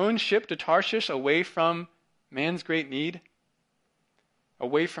on your own ship to Tarshish away from man's great need?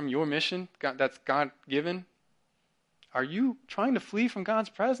 Away from your mission that's God-given? Are you trying to flee from God's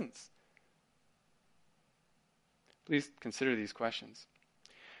presence? Please consider these questions.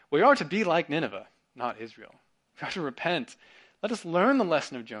 We are to be like Nineveh, not Israel. We are to repent. Let us learn the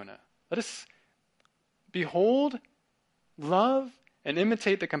lesson of Jonah. Let us behold, love, and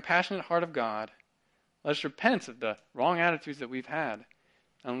imitate the compassionate heart of God. Let us repent of the wrong attitudes that we've had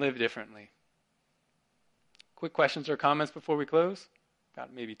and live differently. Quick questions or comments before we close?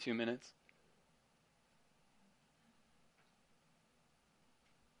 Got maybe 2 minutes.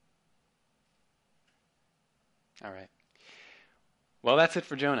 All right. Well, that's it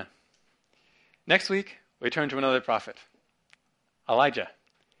for Jonah. Next week, we turn to another prophet, Elijah.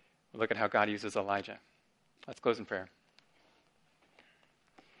 We'll look at how God uses Elijah. Let's close in prayer.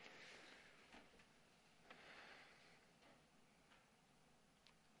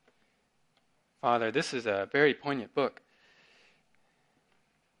 Father, this is a very poignant book.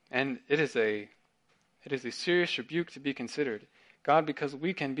 And it is a serious rebuke to be considered. God, because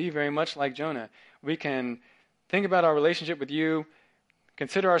we can be very much like Jonah. We can think about our relationship with you,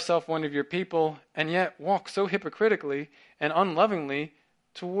 consider ourselves one of your people, and yet walk so hypocritically and unlovingly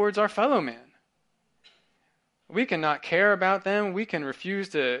towards our fellow man. We cannot care about them. We can refuse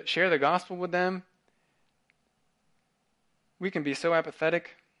to share the gospel with them. We can be so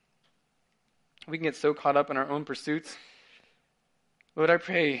apathetic. We can get so caught up in our own pursuits. Lord, I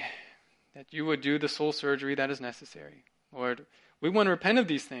pray that you would do the soul surgery that is necessary. Lord, we want to repent of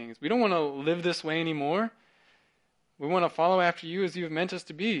these things. We don't want to live this way anymore. We want to follow after you as you have meant us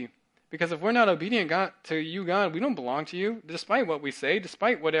to be. Because if we're not obedient to you, God, we don't belong to you. Despite what we say,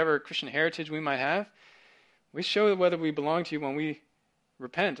 despite whatever Christian heritage we might have, we show whether we belong to you when we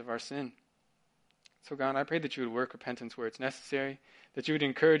repent of our sin. So God, I pray that you would work repentance where it's necessary, that you would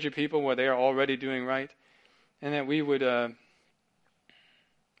encourage your people where they are already doing right, and that we would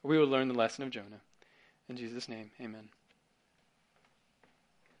learn the lesson of Jonah. In Jesus' name, amen.